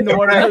fits into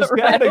one of those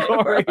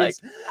categories.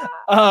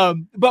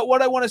 But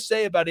what I want to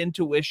say about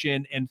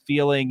intuition and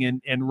feeling,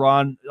 and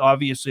Ron,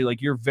 obviously,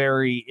 like, you're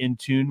very in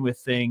tune with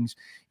things.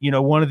 You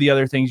know, one of the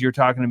other things you're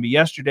talking to me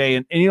yesterday,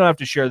 and you don't have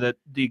to share the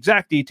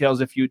exact details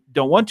if you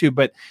don't want to,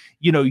 but,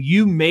 you know,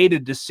 you made a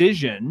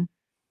decision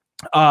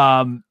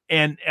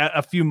and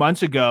a few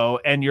months ago,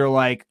 and you're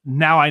like,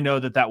 now I know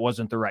that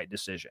wasn't the right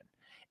decision,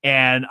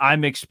 and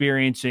I'm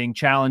experiencing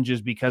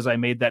challenges because I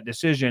made that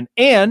decision.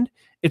 And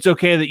it's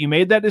okay that you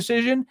made that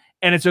decision,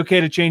 and it's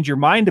okay to change your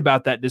mind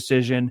about that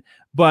decision.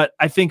 But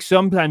I think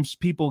sometimes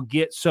people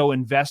get so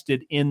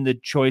invested in the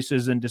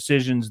choices and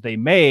decisions they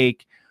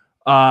make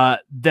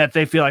that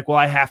they feel like, well,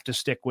 I have to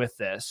stick with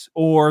this,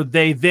 or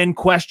they then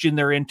question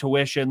their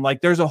intuition.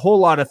 Like there's a whole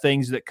lot of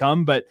things that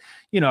come, but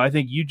I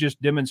think you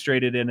just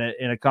demonstrated in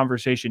a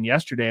conversation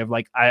yesterday of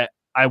like, I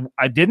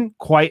didn't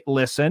quite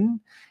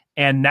listen,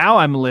 and now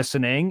I'm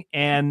listening,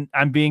 and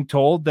I'm being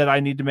told that I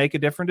need to make a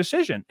different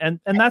decision, and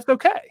that's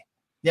okay.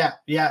 Yeah.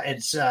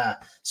 It's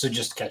so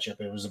just to catch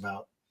up, it was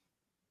about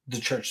the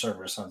church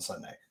service on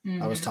Sunday.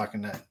 I was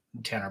talking to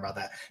Tanner about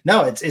that.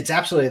 No, it's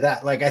absolutely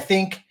that. Like I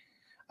think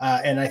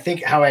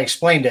how I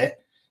explained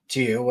it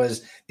to you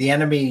was the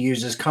enemy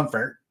uses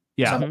comfort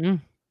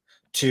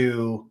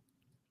to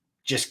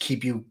just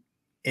keep you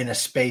in a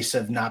space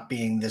of not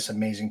being this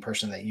amazing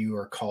person that you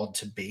are called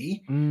to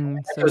be.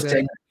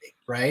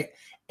 Right.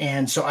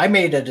 And so I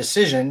made a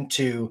decision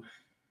to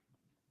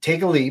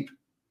take a leap,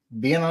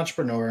 be an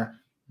entrepreneur,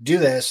 do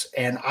this.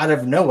 And out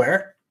of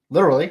nowhere,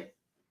 literally,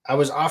 I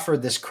was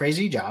offered this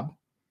crazy job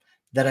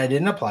that I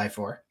didn't apply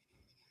for.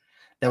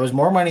 That was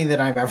more money than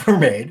I've ever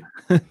made.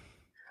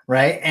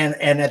 Right.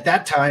 And at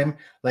that time,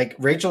 like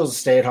Rachel's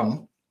stay at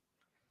home.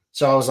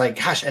 So I was like,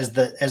 gosh, as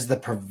the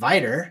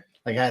provider,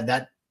 like I had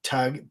that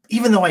tug,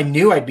 even though I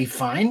knew I'd be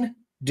fine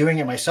doing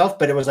it myself,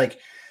 but it was like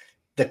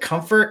the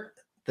comfort,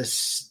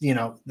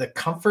 the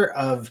comfort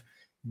of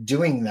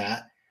doing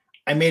that.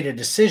 I made a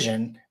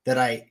decision that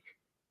I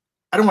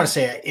don't want to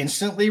say I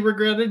instantly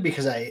regretted,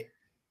 because I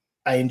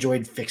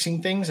enjoyed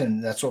fixing things,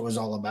 and that's what it was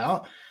all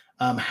about.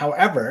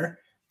 However,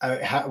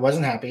 I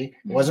wasn't happy.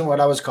 It wasn't what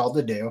I was called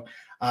to do.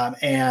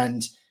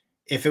 And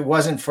if it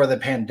wasn't for the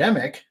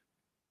pandemic,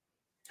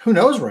 who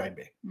knows where I'd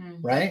be,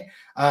 right?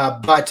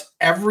 But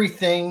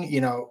everything,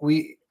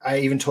 I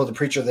even told the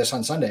preacher this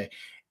on Sunday.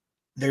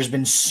 There's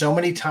been so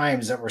many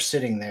times that we're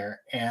sitting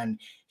there and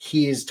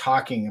he is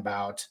talking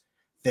about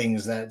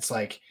things that it's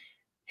like,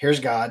 here's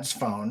God's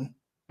phone.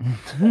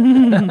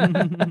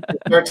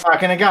 We're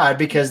talking to God,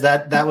 because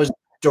that was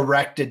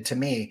directed to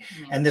me.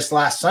 And this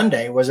last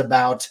Sunday was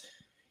about,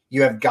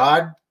 you have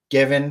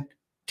God-given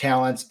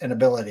talents and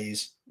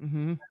abilities.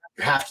 You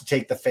have to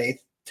take the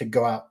faith to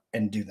go out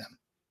and do them.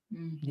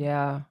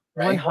 Yeah.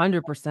 Right?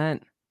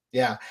 100%.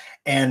 Yeah.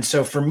 And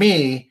so for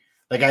me,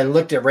 like I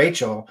looked at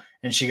Rachel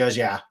and she goes,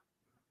 yeah,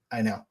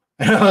 I know.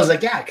 And I was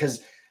like, yeah,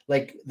 because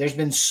like there's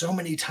been so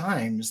many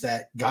times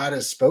that God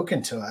has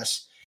spoken to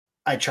us.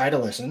 I try to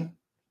listen,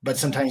 but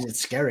sometimes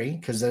it's scary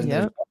because there's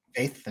a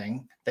faith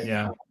thing that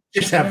you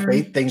just have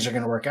faith, things are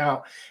going to work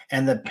out.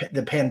 And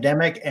the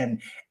pandemic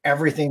and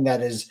everything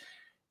that is,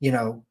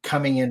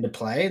 coming into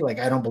play. Like,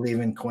 I don't believe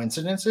in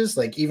coincidences.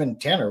 Like even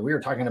Tanner, we were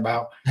talking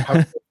about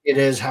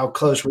how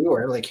close we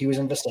were. Like he was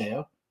in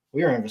Viseo.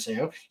 We were in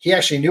Viseo. He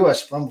actually knew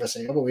us from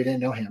Viseo, but we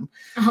didn't know him.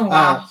 Oh,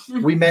 wow.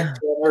 We met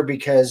Tanner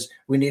because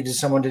we needed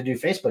someone to do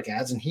Facebook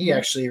ads. And he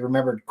actually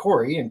remembered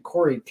Corey, and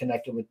Corey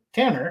connected with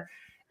Tanner.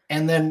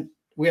 And then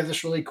we have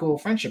this really cool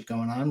friendship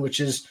going on, which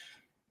is,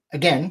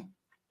 again,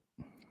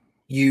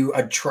 you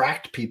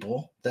attract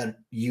people that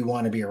you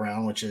want to be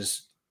around, which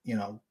is,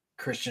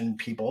 Christian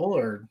people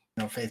or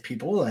faith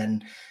people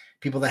and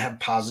people that have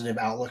positive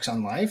outlooks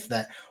on life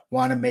that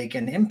want to make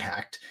an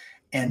impact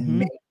and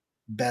make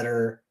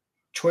better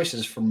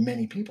choices for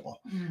many people.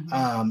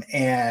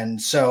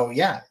 And so,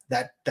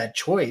 that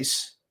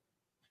choice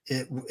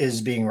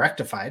is being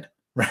rectified,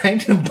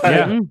 right?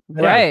 But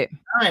right.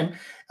 Time,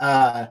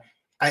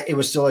 it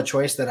was still a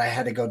choice that I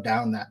had to go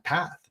down that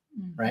path,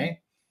 right?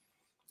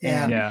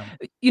 And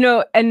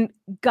and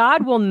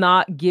God will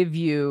not give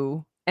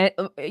you,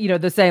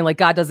 the saying, like,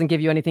 God doesn't give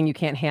you anything you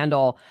can't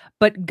handle,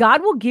 but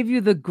God will give you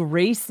the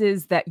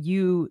graces that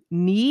you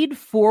need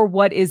for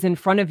what is in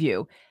front of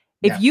you.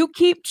 If you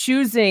keep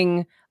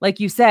choosing,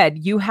 like you said,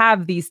 you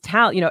have these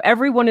talent,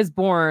 everyone is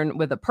born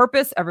with a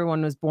purpose.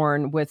 Everyone was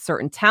born with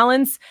certain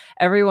talents.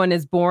 Everyone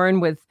is born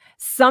with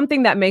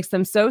something that makes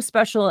them so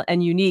special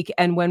and unique.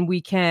 And when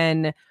we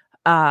can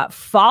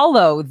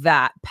follow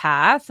that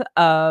path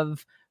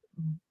of,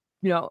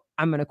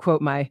 I'm going to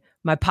quote my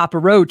Papa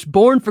Roach,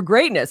 born for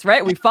greatness,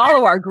 right? We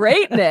follow our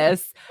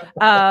greatness.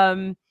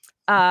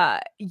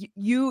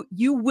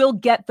 You will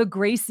get the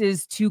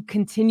graces to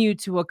continue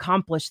to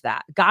accomplish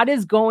that. God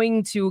is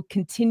going to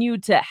continue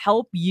to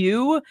help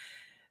you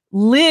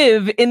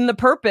live in the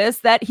purpose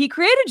that he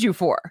created you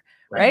for.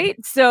 Right.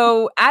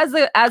 So as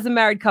a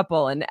married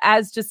couple and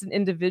as just an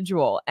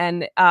individual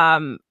and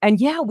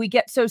we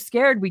get so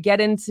scared. We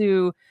get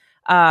into,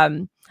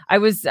 I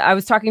was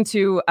talking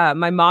to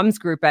my mom's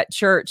group at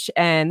church,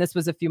 and this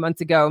was a few months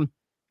ago,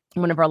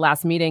 one of our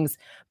last meetings,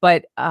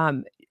 but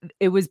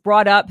it was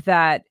brought up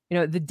that,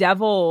 the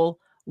devil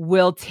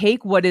will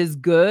take what is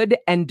good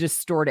and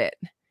distort it.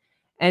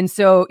 And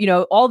so,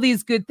 all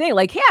these good things,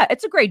 like, yeah,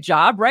 it's a great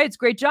job, right? It's a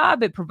great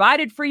job. It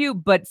provided for you,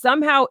 but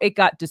somehow it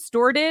got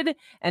distorted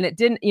and it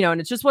didn't, and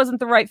it just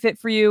wasn't the right fit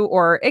for you,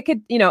 or it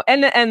could,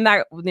 and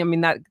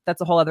that,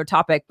 that's a whole other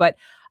topic. But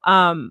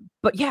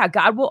yeah,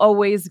 God will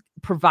always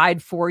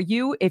provide for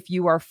you if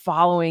you are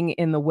following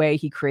in the way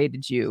he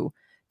created you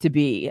to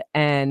be.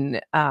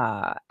 And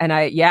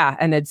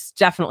it's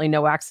definitely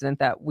no accident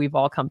that we've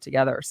all come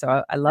together.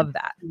 So I love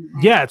that.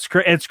 Yeah,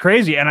 it's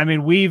crazy. And I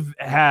mean, we've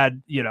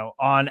had,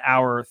 on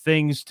our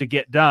things to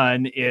get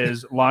done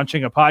is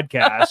launching a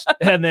podcast,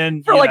 and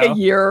then for a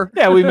year.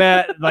 Yeah, we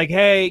met like,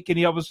 hey, can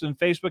you help us in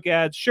Facebook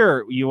ads?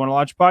 Sure. You want to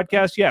launch a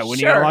podcast? Yeah. When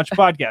you want to launch a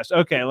podcast?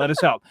 Okay, let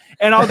us help.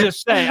 And I'll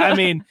just say, I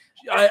mean,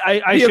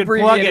 I should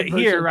plug it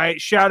here,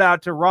 right? Shout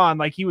out to Ron.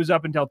 Like, he was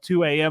up until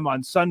 2 a.m.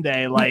 on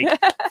Sunday, like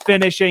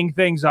finishing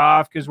things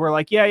off, because we're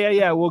like,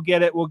 yeah, we'll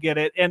get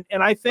it. And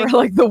I think we're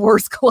like the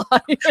worst client.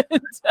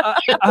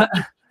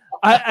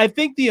 I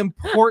think the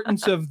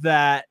importance of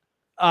that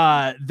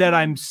that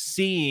I'm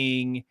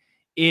seeing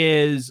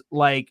is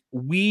like,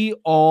 we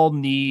all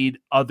need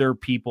other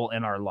people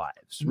in our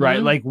lives, right?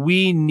 Mm-hmm. Like,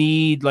 we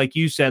need, like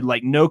you said,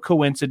 like, no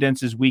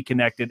coincidences. We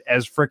connected,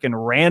 as freaking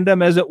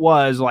random as it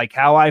was, like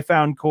how I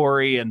found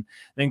Corey, and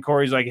then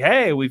Corey's like,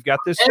 hey, we've got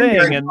this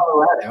thing,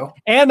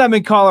 and I'm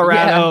in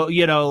Colorado,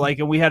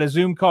 and we had a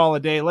Zoom call a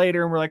day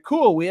later, and we're like,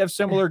 cool, we have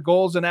similar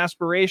goals and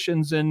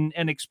aspirations and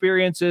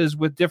experiences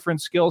with different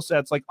skill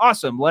sets. Like,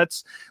 awesome.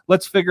 Let's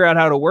figure out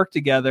how to work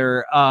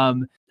together.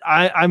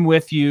 I'm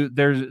with you.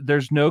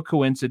 There's no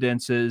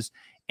coincidences,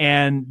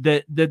 and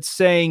that's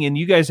saying, and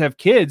you guys have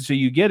kids, so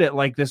you get it.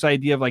 Like, this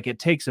idea of like, it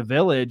takes a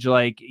village,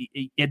 like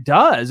it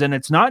does. And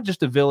it's not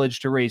just a village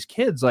to raise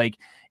kids. Like,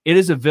 it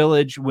is a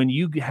village when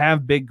you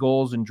have big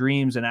goals and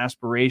dreams and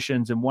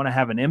aspirations and want to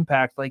have an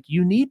impact. Like,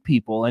 you need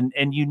people and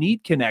you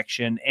need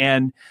connection.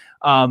 And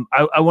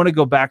I want to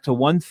go back to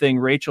one thing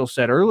Rachel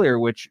said earlier,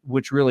 which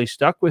really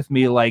stuck with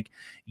me. Like,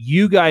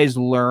 you guys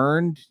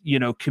learned,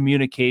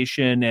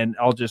 communication, and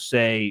I'll just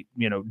say,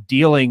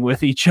 dealing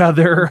with each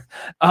other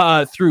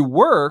through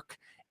work.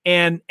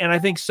 And I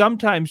think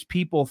sometimes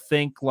people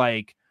think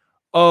like,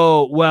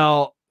 oh,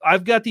 well,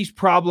 I've got these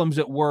problems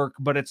at work,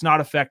 but it's not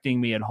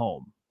affecting me at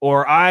home.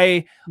 Or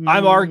I'm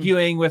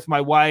arguing with my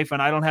wife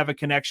and I don't have a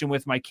connection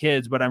with my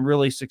kids, but I'm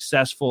really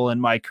successful in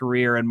my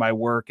career and my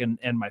work and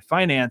my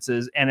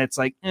finances. And it's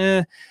like,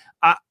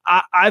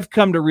 I've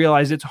come to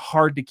realize it's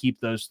hard to keep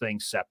those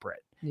things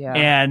separate. Yeah.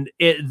 And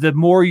the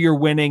more you're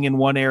winning in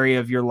one area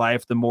of your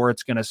life, the more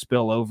it's going to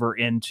spill over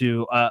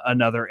into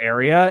another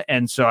area.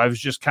 And so I was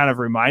just kind of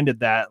reminded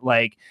that,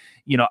 like,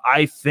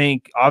 I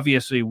think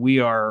obviously we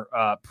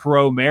are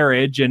pro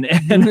marriage and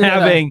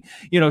having,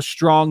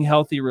 strong,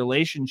 healthy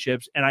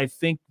relationships. And I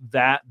think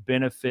that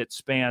benefit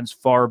spans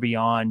far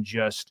beyond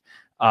just,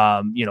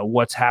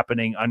 what's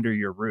happening under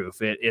your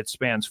roof. It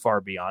spans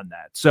far beyond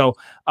that. So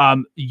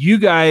you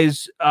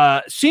guys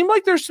seem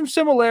like there's some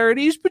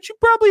similarities, but you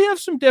probably have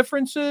some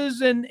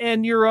differences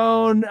and your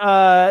own,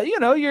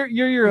 you're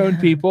your own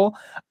people.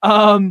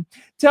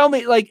 Tell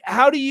me, like,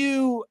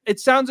 it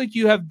sounds like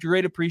you have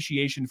great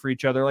appreciation for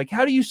each other. Like,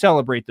 how do you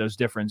celebrate those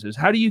differences?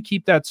 How do you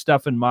keep that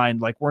stuff in mind?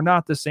 Like, we're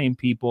not the same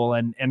people,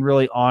 and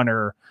really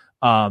honor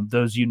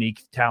those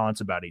unique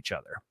talents about each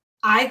other.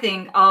 I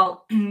think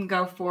I'll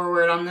go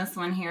forward on this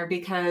one here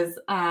because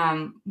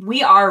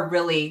we are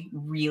really,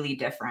 really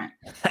different.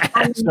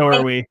 So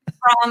are we.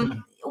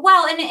 And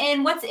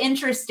what's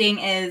interesting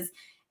is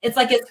it's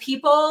like, as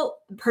people,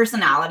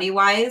 personality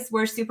wise,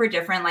 we're super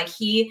different. Like,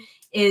 he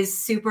is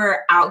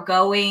super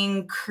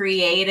outgoing,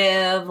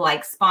 creative,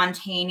 like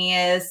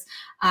spontaneous,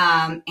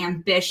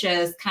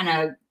 ambitious, kind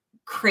of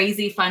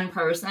crazy fun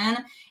person.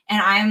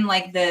 And I'm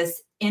like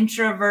this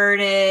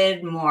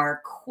introverted,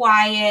 more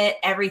quiet.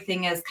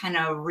 Everything is kind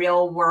of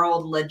real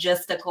world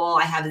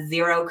logistical. I have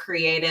zero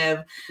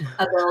creative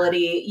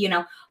ability,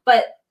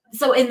 but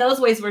so in those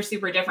ways we're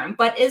super different.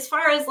 But as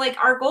far as like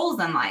our goals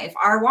in life,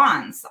 our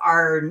wants,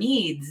 our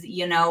needs,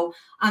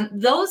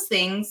 those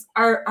things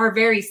are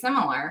very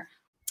similar.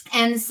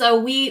 And so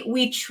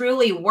we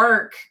truly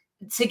work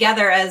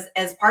together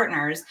as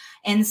partners.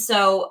 And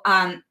so,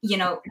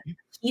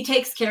 he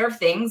takes care of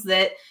things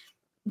that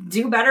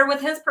do better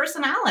with his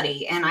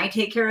personality, and I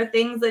take care of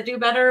things that do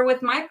better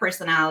with my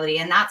personality.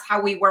 And that's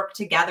how we work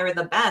together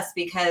the best,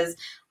 because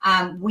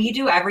we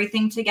do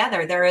everything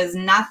together. There is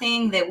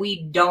nothing that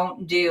we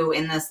don't do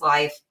in this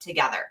life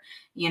together,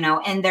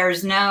 and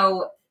there's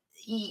no,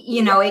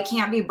 it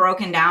can't be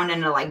broken down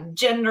into like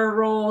gender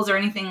roles or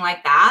anything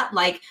like that.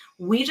 Like,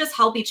 we just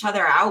help each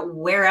other out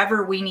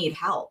wherever we need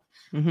help.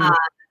 Mm-hmm.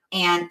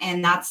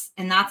 And that's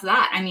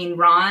that. I mean,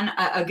 Ron,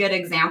 a good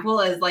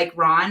example is like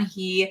Ron,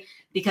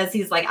 because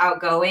he's like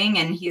outgoing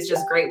and he's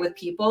just great with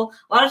people.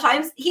 A lot of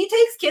times he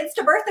takes kids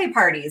to birthday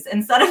parties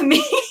instead of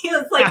me.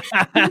 It's like,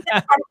 kind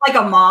of like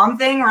a mom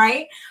thing,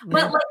 right? Yeah.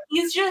 But like,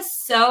 he's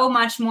just so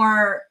much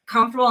more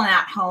comfortable and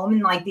at home in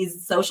like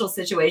these social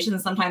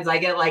situations. Sometimes I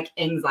get like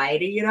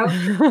anxiety,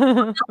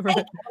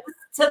 Right.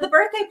 To the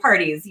birthday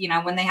parties,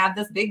 when they have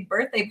this big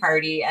birthday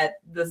party at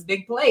this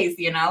big place,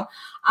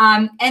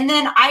 and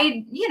then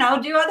I,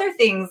 do other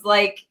things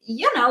like,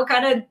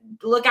 kind of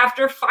look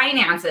after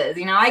finances.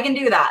 I can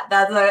do that.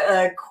 That's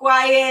a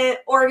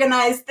quiet,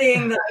 organized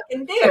thing that I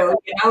can do,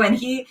 and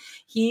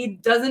he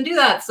doesn't do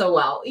that so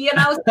well,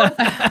 so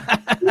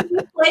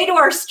we play to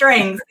our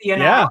strengths,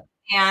 Yeah.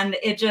 And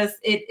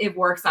it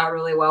works out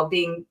really well,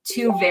 being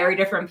two very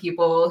different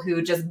people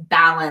who just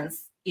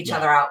balance each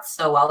other out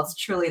so well. It's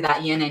truly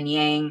that yin and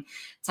yang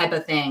type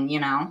of thing, you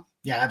know?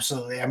 Yeah,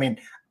 absolutely. I mean,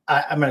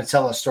 I'm going to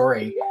tell a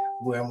story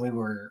when we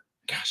were,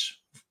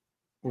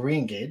 were we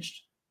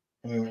engaged?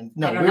 We were,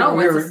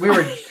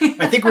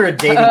 I think we were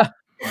dating.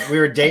 We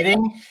were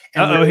dating.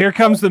 And here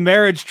comes the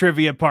marriage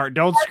trivia part.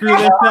 Don't screw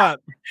this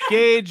up.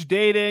 Engaged,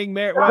 dating,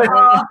 marriage.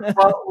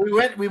 Well,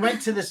 we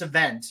went to this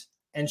event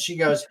and she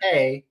goes,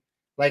 hey,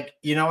 like,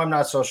 I'm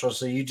not social,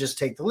 so you just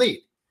take the lead.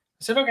 I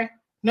said, okay,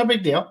 no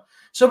big deal.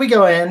 So we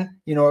go in,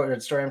 you know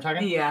what story I'm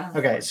talking? Yeah.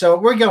 Okay. So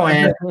we go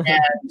in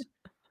and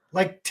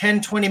like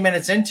 10, 20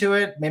 minutes into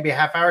it, maybe a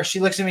half hour, she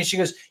looks at me, she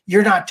goes,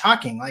 you're not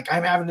talking. Like,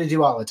 I'm having to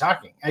do all the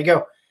talking. I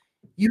go,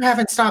 you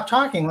haven't stopped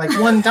talking like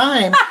one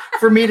time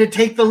for me to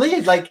take the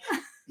lead. Like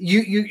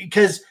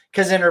because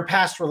in her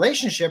past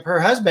relationship, her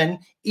husband,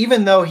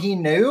 even though he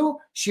knew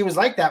she was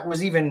like that,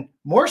 was even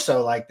more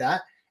so like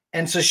that.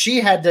 And so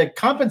she had to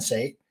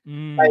compensate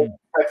by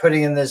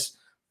putting in this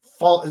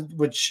fault,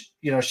 which,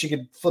 she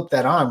could flip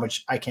that on,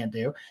 which I can't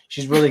do.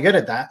 She's really good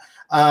at that.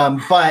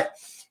 But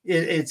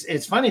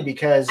it's funny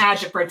because I had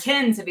to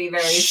pretend to be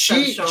very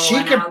social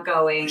and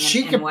outgoing.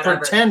 She could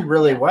pretend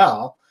really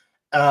well.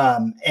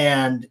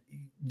 And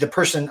the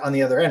person on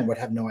the other end would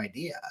have no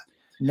idea.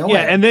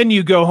 And then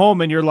you go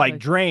home and you're like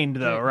drained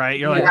though, right?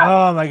 You're like,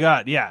 oh my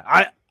God.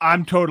 Yeah.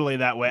 I'm totally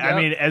that way. Yep. I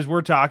mean, as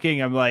we're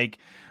talking, I'm like,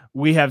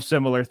 we have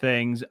similar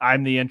things.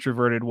 I'm the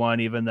introverted one,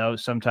 even though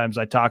sometimes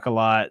I talk a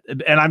lot,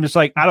 and I'm just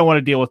like, I don't want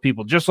to deal with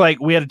people. Just like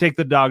we had to take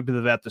the dog to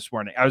the vet this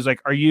morning. I was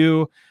like,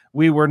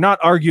 we were not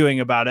arguing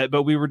about it,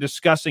 but we were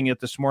discussing it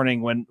this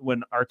morning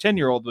when our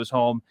 10-year-old was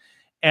home.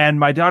 And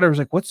my daughter was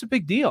like, what's the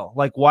big deal?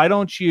 Like, why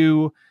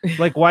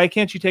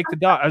can't you take the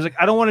dog? I was like,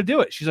 I don't want to do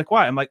it. She's like,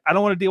 why? I'm like, I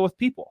don't want to deal with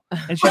people.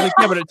 And she's like,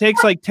 yeah, but it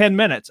takes like 10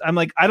 minutes. I'm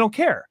like, I don't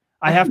care.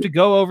 I have to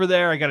go over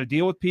there. I got to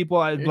deal with people.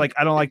 I don't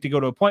like to go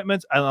to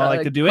appointments. I don't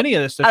like to do any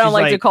of this stuff. I don't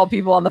like to call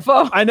people on the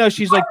phone. I know.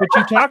 She's like, but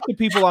you talk to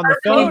people on the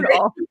phone.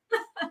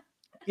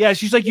 Yeah.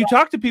 She's like, you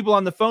talk to people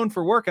on the phone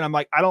for work. And I'm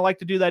like, I don't like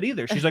to do that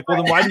either. She's like,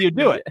 well, then why do you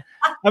do it?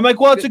 I'm like,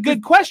 well, it's a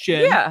good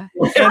question. Yeah.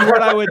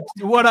 And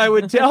what I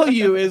would tell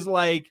you is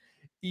like,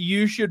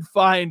 you should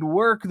find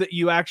work that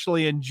you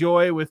actually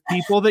enjoy with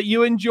people that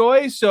you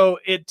enjoy. So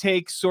it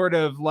takes sort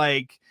of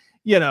like,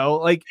 it's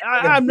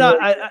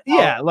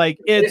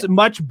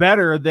much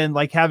better than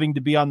like having to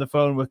be on the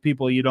phone with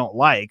people you don't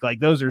like. Like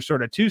those are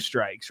sort of two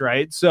strikes,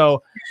 right?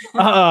 So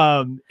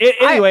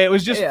anyway, it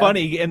was just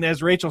funny. And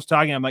as Rachel's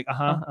talking, I'm like,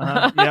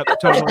 yep,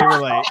 totally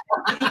relate.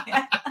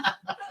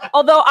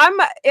 Although I'm,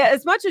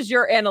 as much as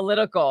you're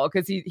analytical,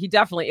 because he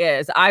definitely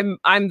is, I'm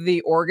the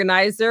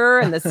organizer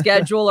and the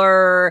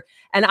scheduler.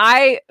 And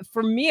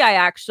for me, I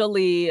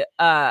actually,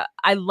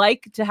 I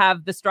like to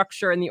have the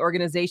structure and the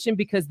organization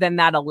because then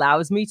that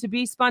allows me to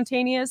be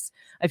spontaneous.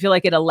 I feel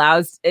like it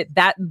allows it,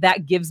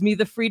 that gives me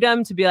the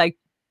freedom to be like,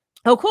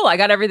 oh, cool, I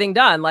got everything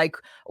done. Like,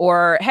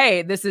 or,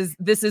 hey, this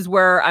is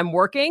where I'm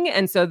working.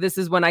 And so this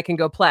is when I can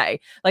go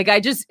play. Like,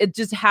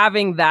 just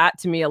having that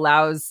to me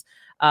allows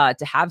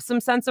to have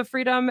some sense of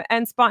freedom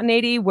and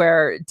spontaneity,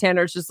 where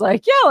Tanner's just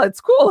like, yeah,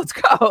 let's go.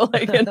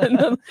 Like, and then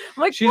I'm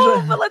like,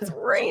 but let's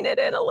rein it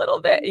in a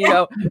little bit,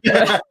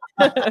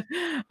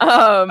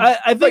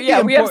 I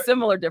think we have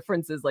similar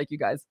differences like you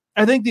guys.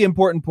 I think the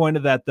important point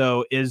of that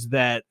though is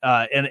that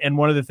and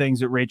one of the things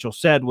that Rachel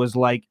said was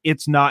like,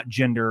 it's not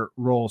gender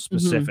role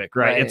specific,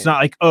 right? It's not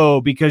like, oh,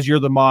 because you're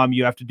the mom,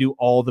 you have to do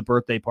all the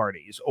birthday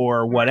parties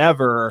or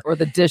whatever, or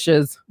the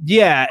dishes.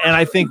 Yeah, and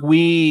I think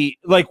we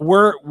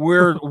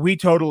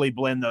totally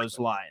blend those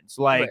lines.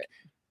 Like,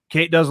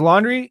 Kate does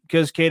laundry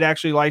because Kate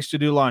actually likes to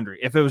do laundry.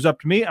 If it was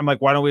up to me, I'm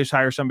like, why don't we just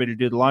hire somebody to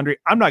do the laundry?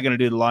 I'm not going to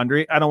do the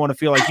laundry. I don't want to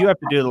feel like you have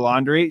to do the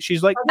laundry.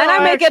 She's like, and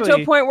I may get to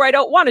a point where I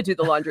don't want to do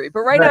the laundry,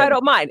 but right now I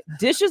don't mind.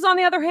 Dishes, on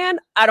the other hand,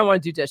 I don't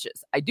want to do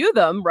dishes. I do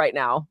them right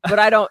now, but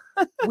I don't.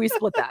 We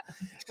split that.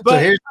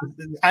 But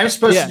I'm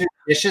supposed to do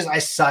dishes. I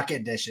suck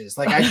at dishes.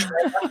 Like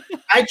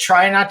I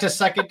try not to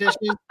suck at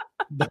dishes,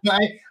 but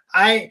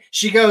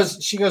she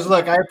goes,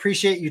 look, I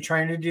appreciate you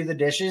trying to do the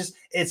dishes.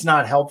 It's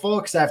not helpful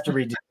because I have to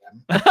redo them.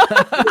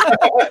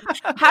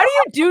 How do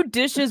you do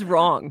dishes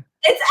wrong?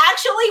 It's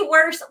actually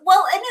worse.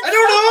 Well, and it's I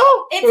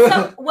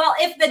don't know.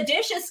 If the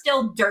dish is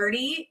still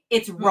dirty,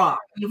 it's wrong.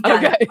 You've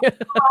done it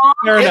wrong.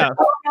 Fair enough.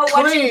 You don't know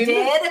what you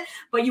did,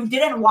 but you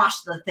didn't wash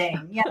the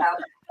thing,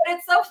 But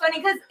it's so funny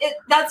because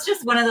that's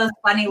just one of those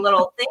funny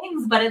little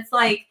things. But it's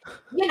like,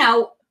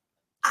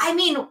 I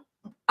mean,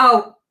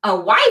 a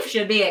wife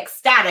should be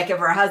ecstatic if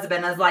her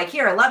husband is like,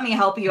 here, let me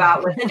help you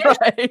out with the dish.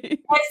 And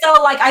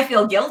so like, I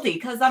feel guilty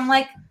because I'm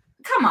like,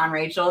 come on,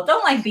 Rachel,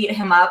 don't like beat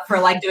him up for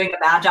like doing a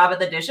bad job of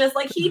the dishes.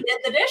 Like he did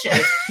the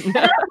dishes. And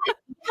I'm like, yeah,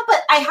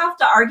 but I have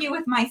to argue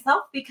with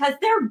myself because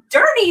they're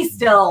dirty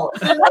still.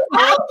 Like,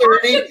 I have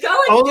to go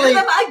and do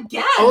them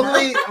again.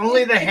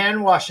 Only the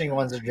hand washing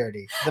ones are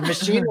dirty. The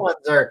machine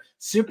ones are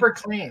super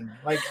clean.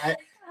 Like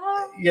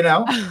you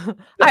know.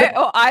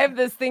 I have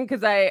this thing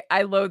because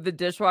I load the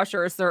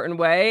dishwasher a certain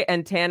way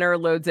and Tanner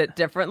loads it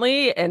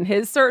differently in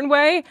his certain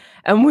way,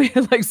 and we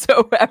like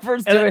so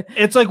whoever's doing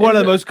it's like one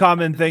of the most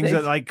common things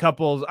that like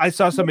couples. I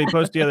saw somebody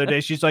post the other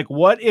day. She's like,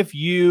 "What if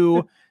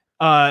you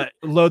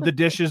load the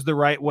dishes the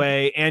right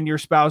way and your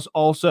spouse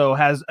also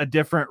has a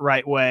different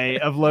right way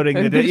of loading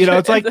the dish?" You know,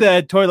 it's like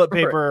the toilet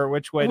paper.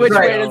 Which way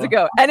does it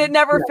go? And it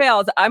never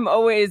fails. I'm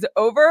always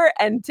over,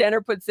 and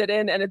Tanner puts it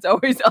in, and it's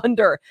always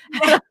under.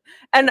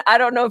 And I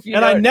don't know if you.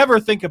 And I never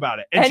think about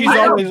it. And she's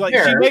always like,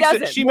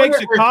 she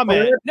makes a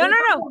comment. No.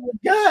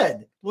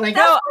 Good. Like,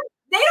 no.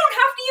 They don't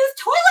have to use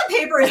toilet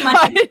paper as much.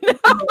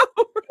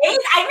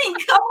 I mean,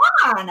 come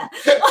on.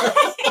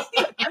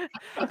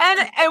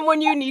 and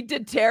when you need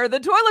to tear the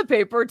toilet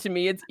paper, to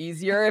me, it's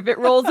easier if it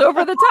rolls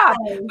over the top.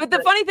 But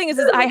the funny thing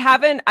is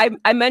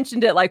I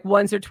mentioned it like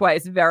once or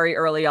twice very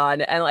early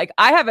on. And like,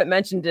 I haven't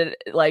mentioned it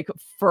like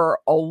for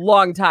a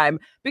long time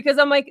because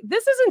I'm like,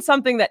 this isn't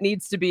something that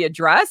needs to be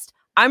addressed.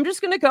 I'm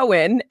just going to go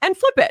in and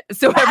flip it.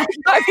 So every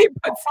time he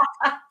puts...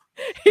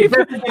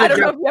 I don't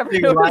know if you ever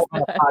noticed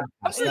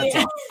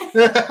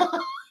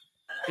that.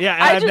 Yeah,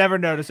 and I've never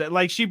noticed it.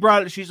 Like she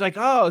brought it, she's like,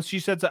 "Oh," she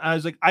said. I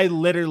was like, "I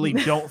literally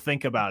don't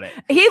think about it."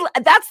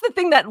 That's the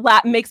thing that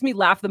makes me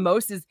laugh the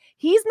most is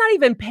he's not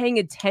even paying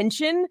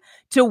attention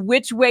to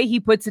which way he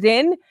puts it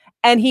in,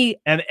 and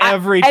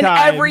every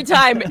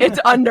time it's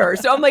under.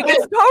 So I'm like,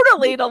 it's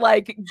totally to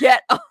like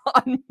get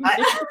on me.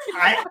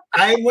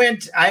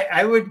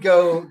 I would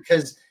go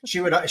because she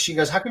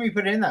goes, "How come you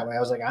put it in that way?" I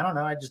was like, "I don't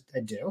know. I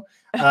do."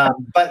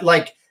 But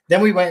like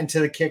then we went into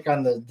the kick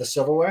on the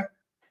silverware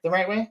the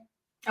right way.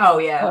 Oh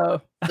yeah.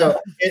 So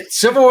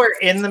silverware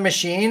in the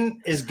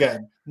machine is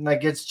good.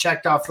 Like it's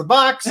checked off the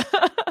box.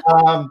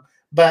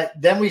 But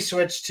then we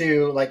switched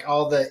to like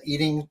all the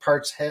eating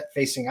parts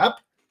facing up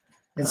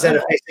instead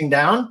of facing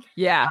down.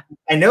 Yeah.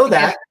 I know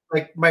that.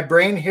 Like my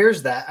brain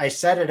hears that. I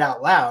said it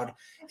out loud.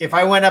 If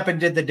I went up and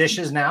did the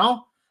dishes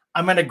now,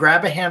 I'm going to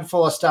grab a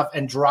handful of stuff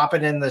and drop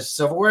it in the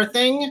silverware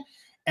thing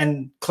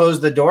and close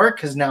the door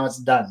because now it's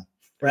done.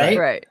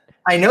 Right.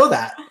 I know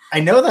that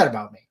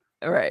about me.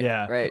 Right.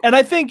 Yeah. Right. And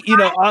I think,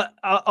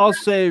 I'll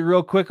say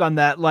real quick on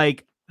that,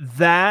 like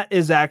that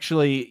is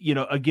actually,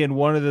 again,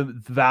 one of the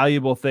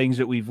valuable things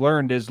that we've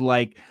learned is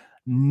like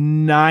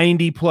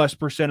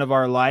 90+% of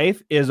our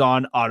life is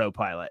on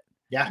autopilot.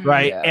 Yeah.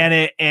 Right.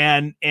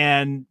 Yeah.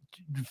 And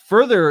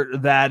further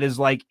that is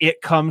like,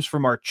 it comes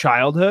from our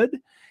childhood.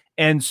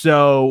 And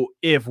so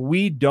if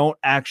we don't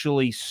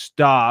actually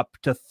stop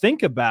to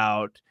think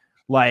about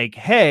like,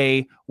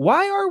 hey,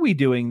 why are we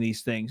doing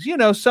these things?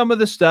 Some of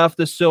the stuff,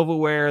 the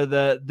silverware,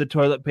 the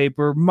toilet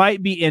paper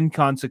might be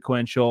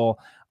inconsequential,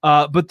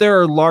 but there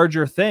are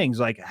larger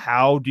things like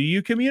how do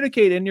you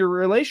communicate in your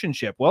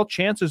relationship? Well,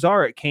 chances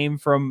are it came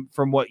from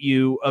what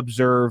you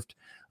observed,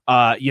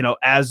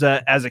 as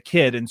a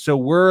kid. And so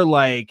we're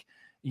like,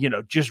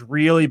 just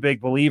really big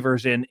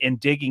believers in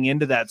digging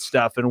into that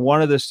stuff. And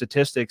one of the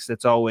statistics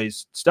that's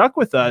always stuck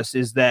with us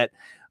is that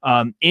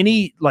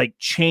any like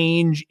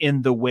change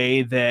in the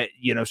way that,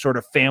 sort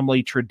of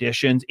family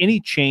traditions, any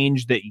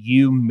change that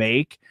you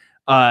make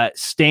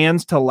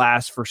stands to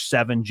last for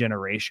 7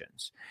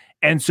 generations.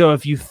 And so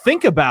if you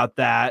think about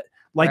that,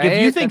 like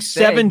if you think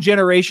 7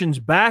 generations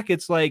back,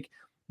 it's like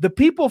the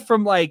people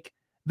from like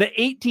the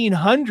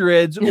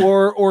 1800s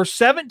or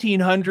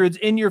 1700s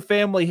in your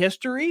family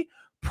history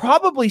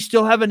probably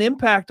still have an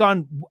impact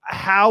on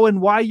how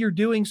and why you're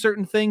doing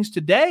certain things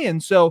today.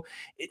 And so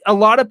a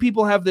lot of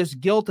people have this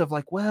guilt of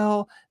like,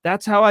 well,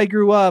 that's how I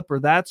grew up, or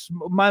that's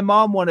my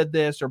mom wanted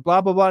this, or blah,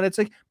 blah, blah. And it's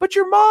like, but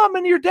your mom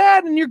and your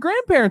dad and your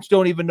grandparents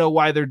don't even know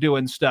why they're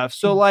doing stuff.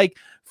 So like,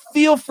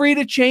 feel free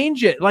to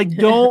change it. Like,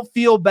 don't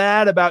feel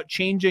bad about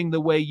changing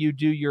the way you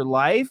do your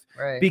life,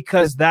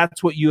 because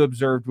that's what you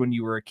observed when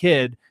you were a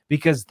kid,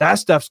 because that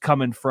stuff's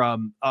coming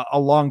from a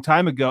long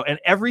time ago. And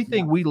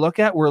everything we look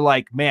at, we're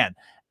like, man,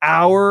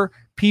 our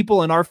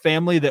people in our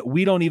family that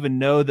we don't even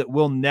know, that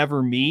we'll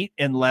never meet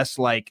unless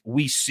like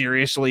we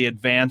seriously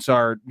advance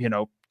our,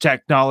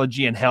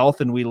 technology and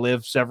health and we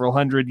live several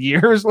hundred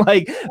years,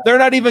 like they're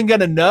not even going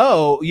to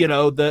know,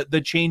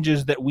 the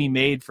changes that we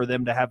made for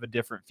them to have a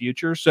different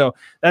future. So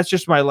that's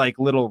just my like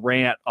little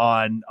rant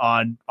on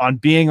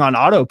being on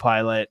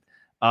autopilot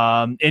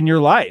in your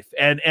life.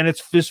 And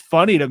it's just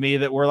funny to me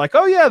that we're like,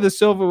 oh yeah, the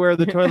silverware,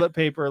 the toilet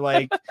paper,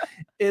 like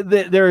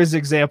there is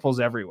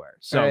examples everywhere.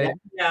 So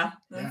yeah,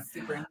 that's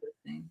super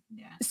interesting.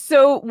 Yeah.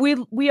 So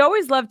we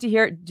always love to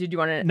hear. Did you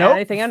want to add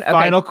anything on? Okay.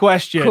 Final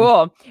question.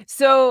 Cool.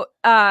 So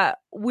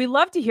we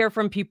love to hear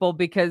from people,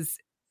 because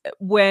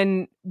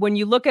when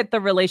you look at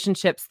the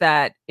relationships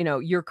that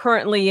you're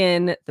currently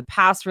in, the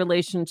past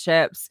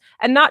relationships,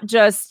 and not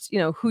just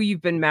who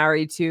you've been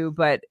married to,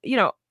 but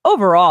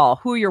overall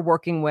who you're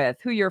working with,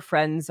 who your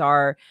friends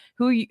are,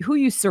 who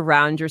you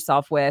surround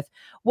yourself with,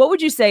 what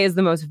would you say is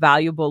the most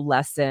valuable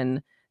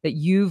lesson that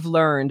you've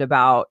learned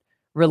about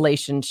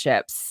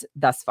relationships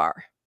thus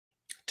far?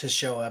 To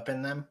show up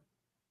in them.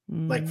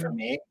 Like for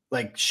me,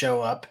 like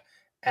show up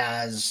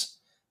as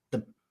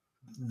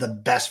the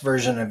best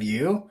version of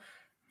you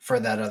for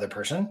that other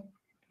person.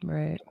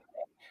 Right.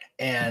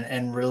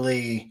 And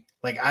really,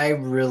 like, I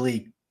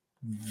really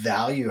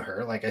value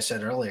her, like I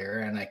said earlier,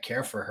 and I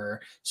care for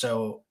her.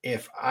 So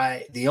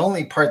the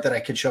only part that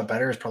I could show up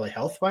better is probably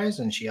health wise,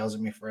 and she yells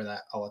at me for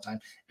that all the time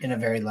in a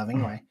very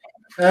loving way.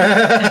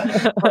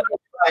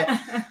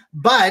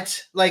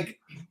 but like,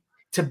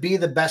 to be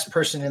the best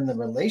person in the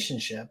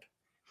relationship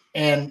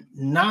and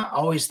not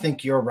always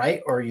think you're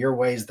right or your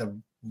way is the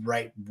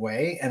right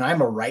way. And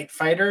I'm a right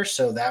fighter,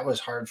 so that was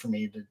hard for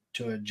me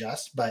to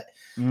adjust. But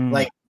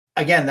like,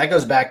 again, that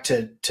goes back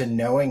to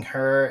knowing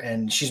her,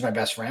 and she's my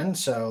best friend.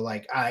 So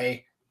like,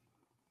 I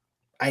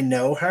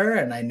know her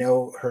and I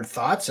know her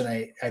thoughts,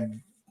 and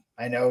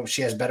I know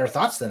she has better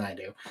thoughts than I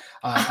do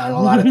on a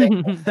lot of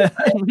things.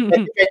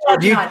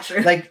 Not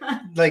true.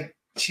 Like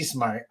she's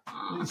smart.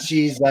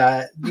 She's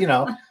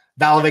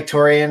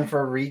valedictorian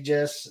for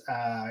Regis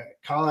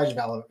College,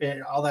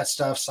 all that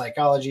stuff,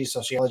 psychology,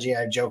 sociology.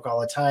 I joke all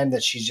the time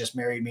that she's just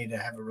married me to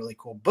have a really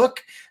cool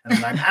book, and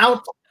then I'm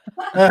out.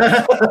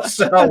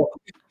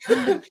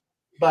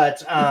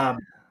 But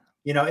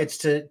it's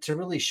to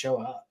really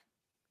show up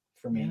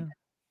for me.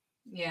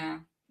 Yeah.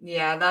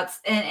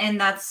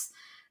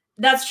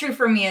 That's true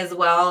for me as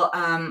well.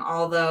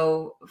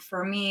 Although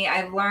for me,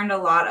 I've learned a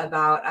lot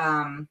about,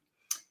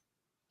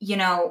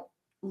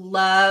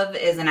 love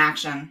is an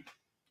action.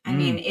 I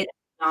mean, it's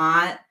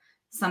not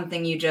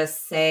something you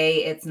just say.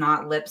 It's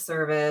not lip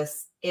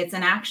service. It's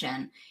an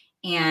action.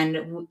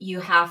 And you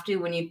have to,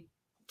 when you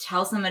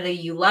tell somebody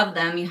you love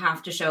them, you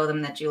have to show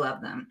them that you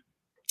love them.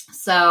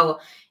 So,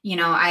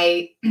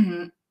 I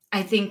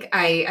think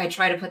I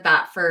try to put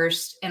that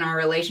first in our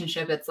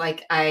relationship. It's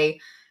like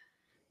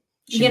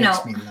She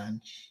makes me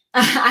lunch.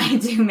 I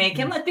do make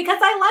him lunch because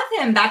I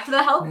love him. Back to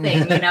the health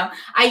thing,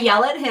 I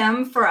yell at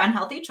him for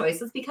unhealthy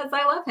choices because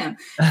I love him.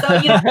 So,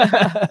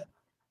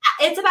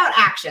 it's about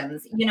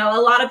actions. A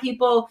lot of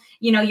people,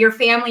 your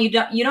family, you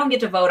don't get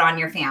to vote on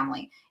your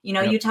family.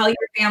 You tell your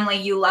family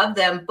you love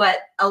them, but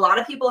a lot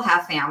of people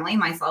have family,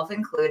 myself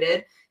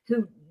included,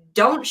 who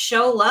don't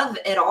show love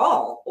at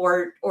all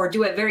or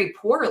do it very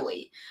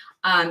poorly.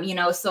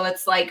 So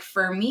it's like,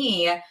 for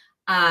me,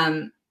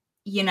 in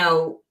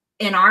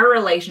our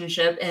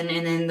relationship and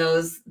in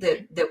those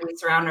that we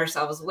surround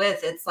ourselves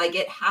with, it's like,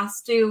 it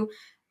has to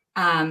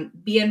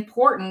be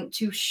important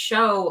to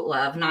show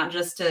love, not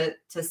just to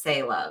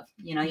say love.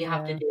 You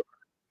have to do it.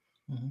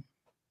 Mm-hmm.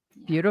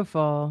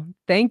 Beautiful.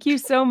 Thank you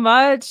so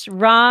much,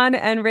 Ron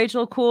and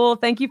Rachel Kuhl.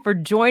 Thank you for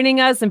joining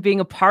us and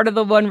being a part of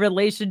the One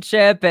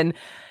Relationship. And,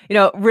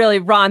 really,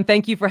 Ron,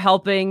 thank you for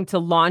helping to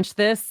launch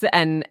this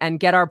and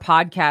get our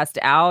podcast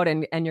out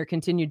and your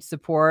continued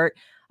support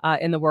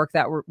in the work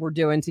that we're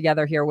doing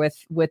together here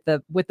with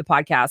the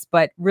podcast.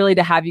 But really,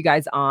 to have you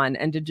guys on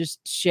and to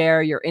just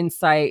share your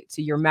insight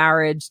to your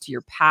marriage, to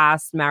your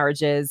past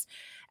marriages,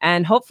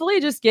 and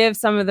hopefully just give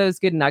some of those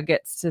good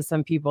nuggets to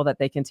some people that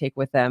they can take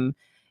with them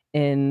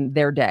in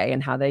their day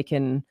and how they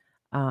can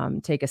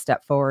take a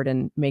step forward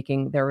in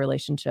making their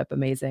relationship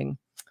amazing.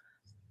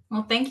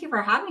 Well, thank you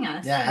for having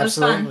us. Yeah,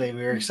 absolutely.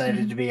 We were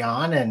excited to be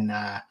on, and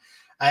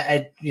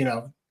I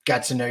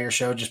got to know your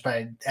show just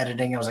by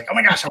editing. I was like, oh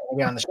my gosh, I want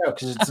to be on the show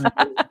because it's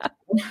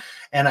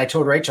and I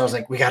told Rachel, I was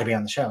like, we got to be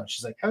on the show. And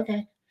she's like,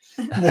 okay.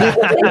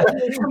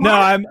 No,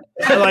 I'm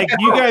like,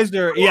 you guys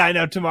are. Yeah, I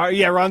know tomorrow.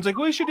 Yeah, Ron's like,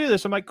 we should do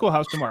this. I'm like, cool.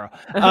 How's tomorrow?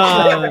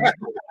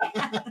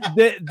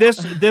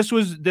 This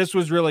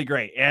was really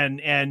great,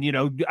 and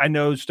I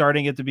know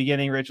starting at the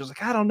beginning, Rachel's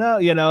like, I don't know,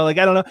 I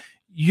don't know.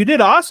 You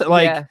did awesome.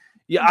 Like,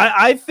 yeah,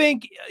 I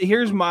think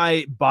here's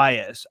my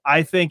bias.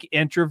 I think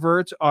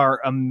introverts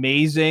are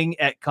amazing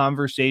at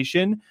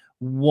conversation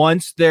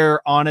once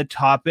they're on a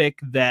topic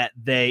that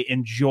they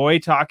enjoy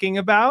talking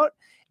about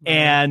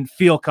and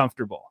feel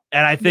comfortable.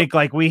 And I think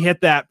like we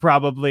hit that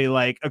probably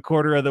like a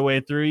quarter of the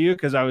way through you,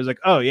 because I was like,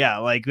 oh yeah,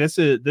 like this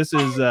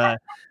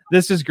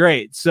is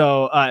great.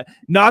 So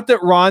not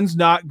that Ron's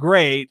not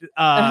great,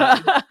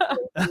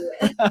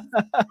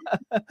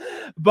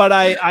 but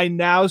I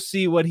now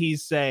see what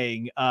he's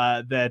saying,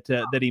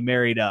 that he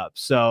married up.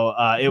 So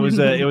it was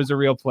a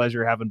real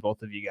pleasure having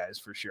both of you guys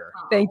for sure.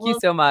 Thank you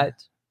so much.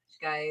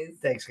 Guys.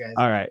 Thanks, guys.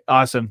 All right.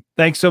 Awesome.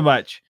 Thanks so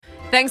much.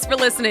 Thanks for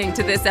listening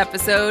to this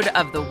episode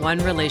of The One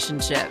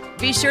Relationship.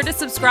 Be sure to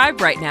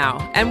subscribe right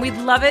now. And we'd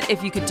love it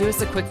if you could do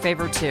us a quick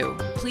favor too.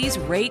 Please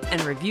rate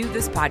and review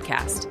this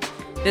podcast.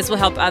 This will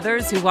help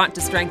others who want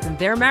to strengthen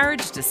their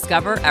marriage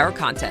discover our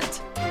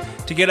content.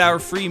 To get our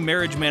free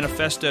marriage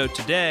manifesto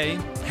today,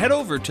 head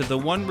over to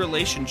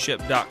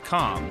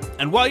theonerelationship.com.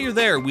 And while you're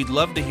there, we'd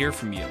love to hear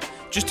from you.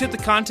 Just hit the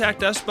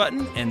Contact Us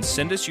button and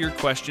send us your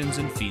questions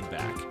and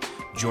feedback.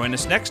 Join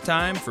us next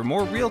time for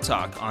more real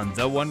talk on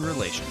The One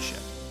Relationship.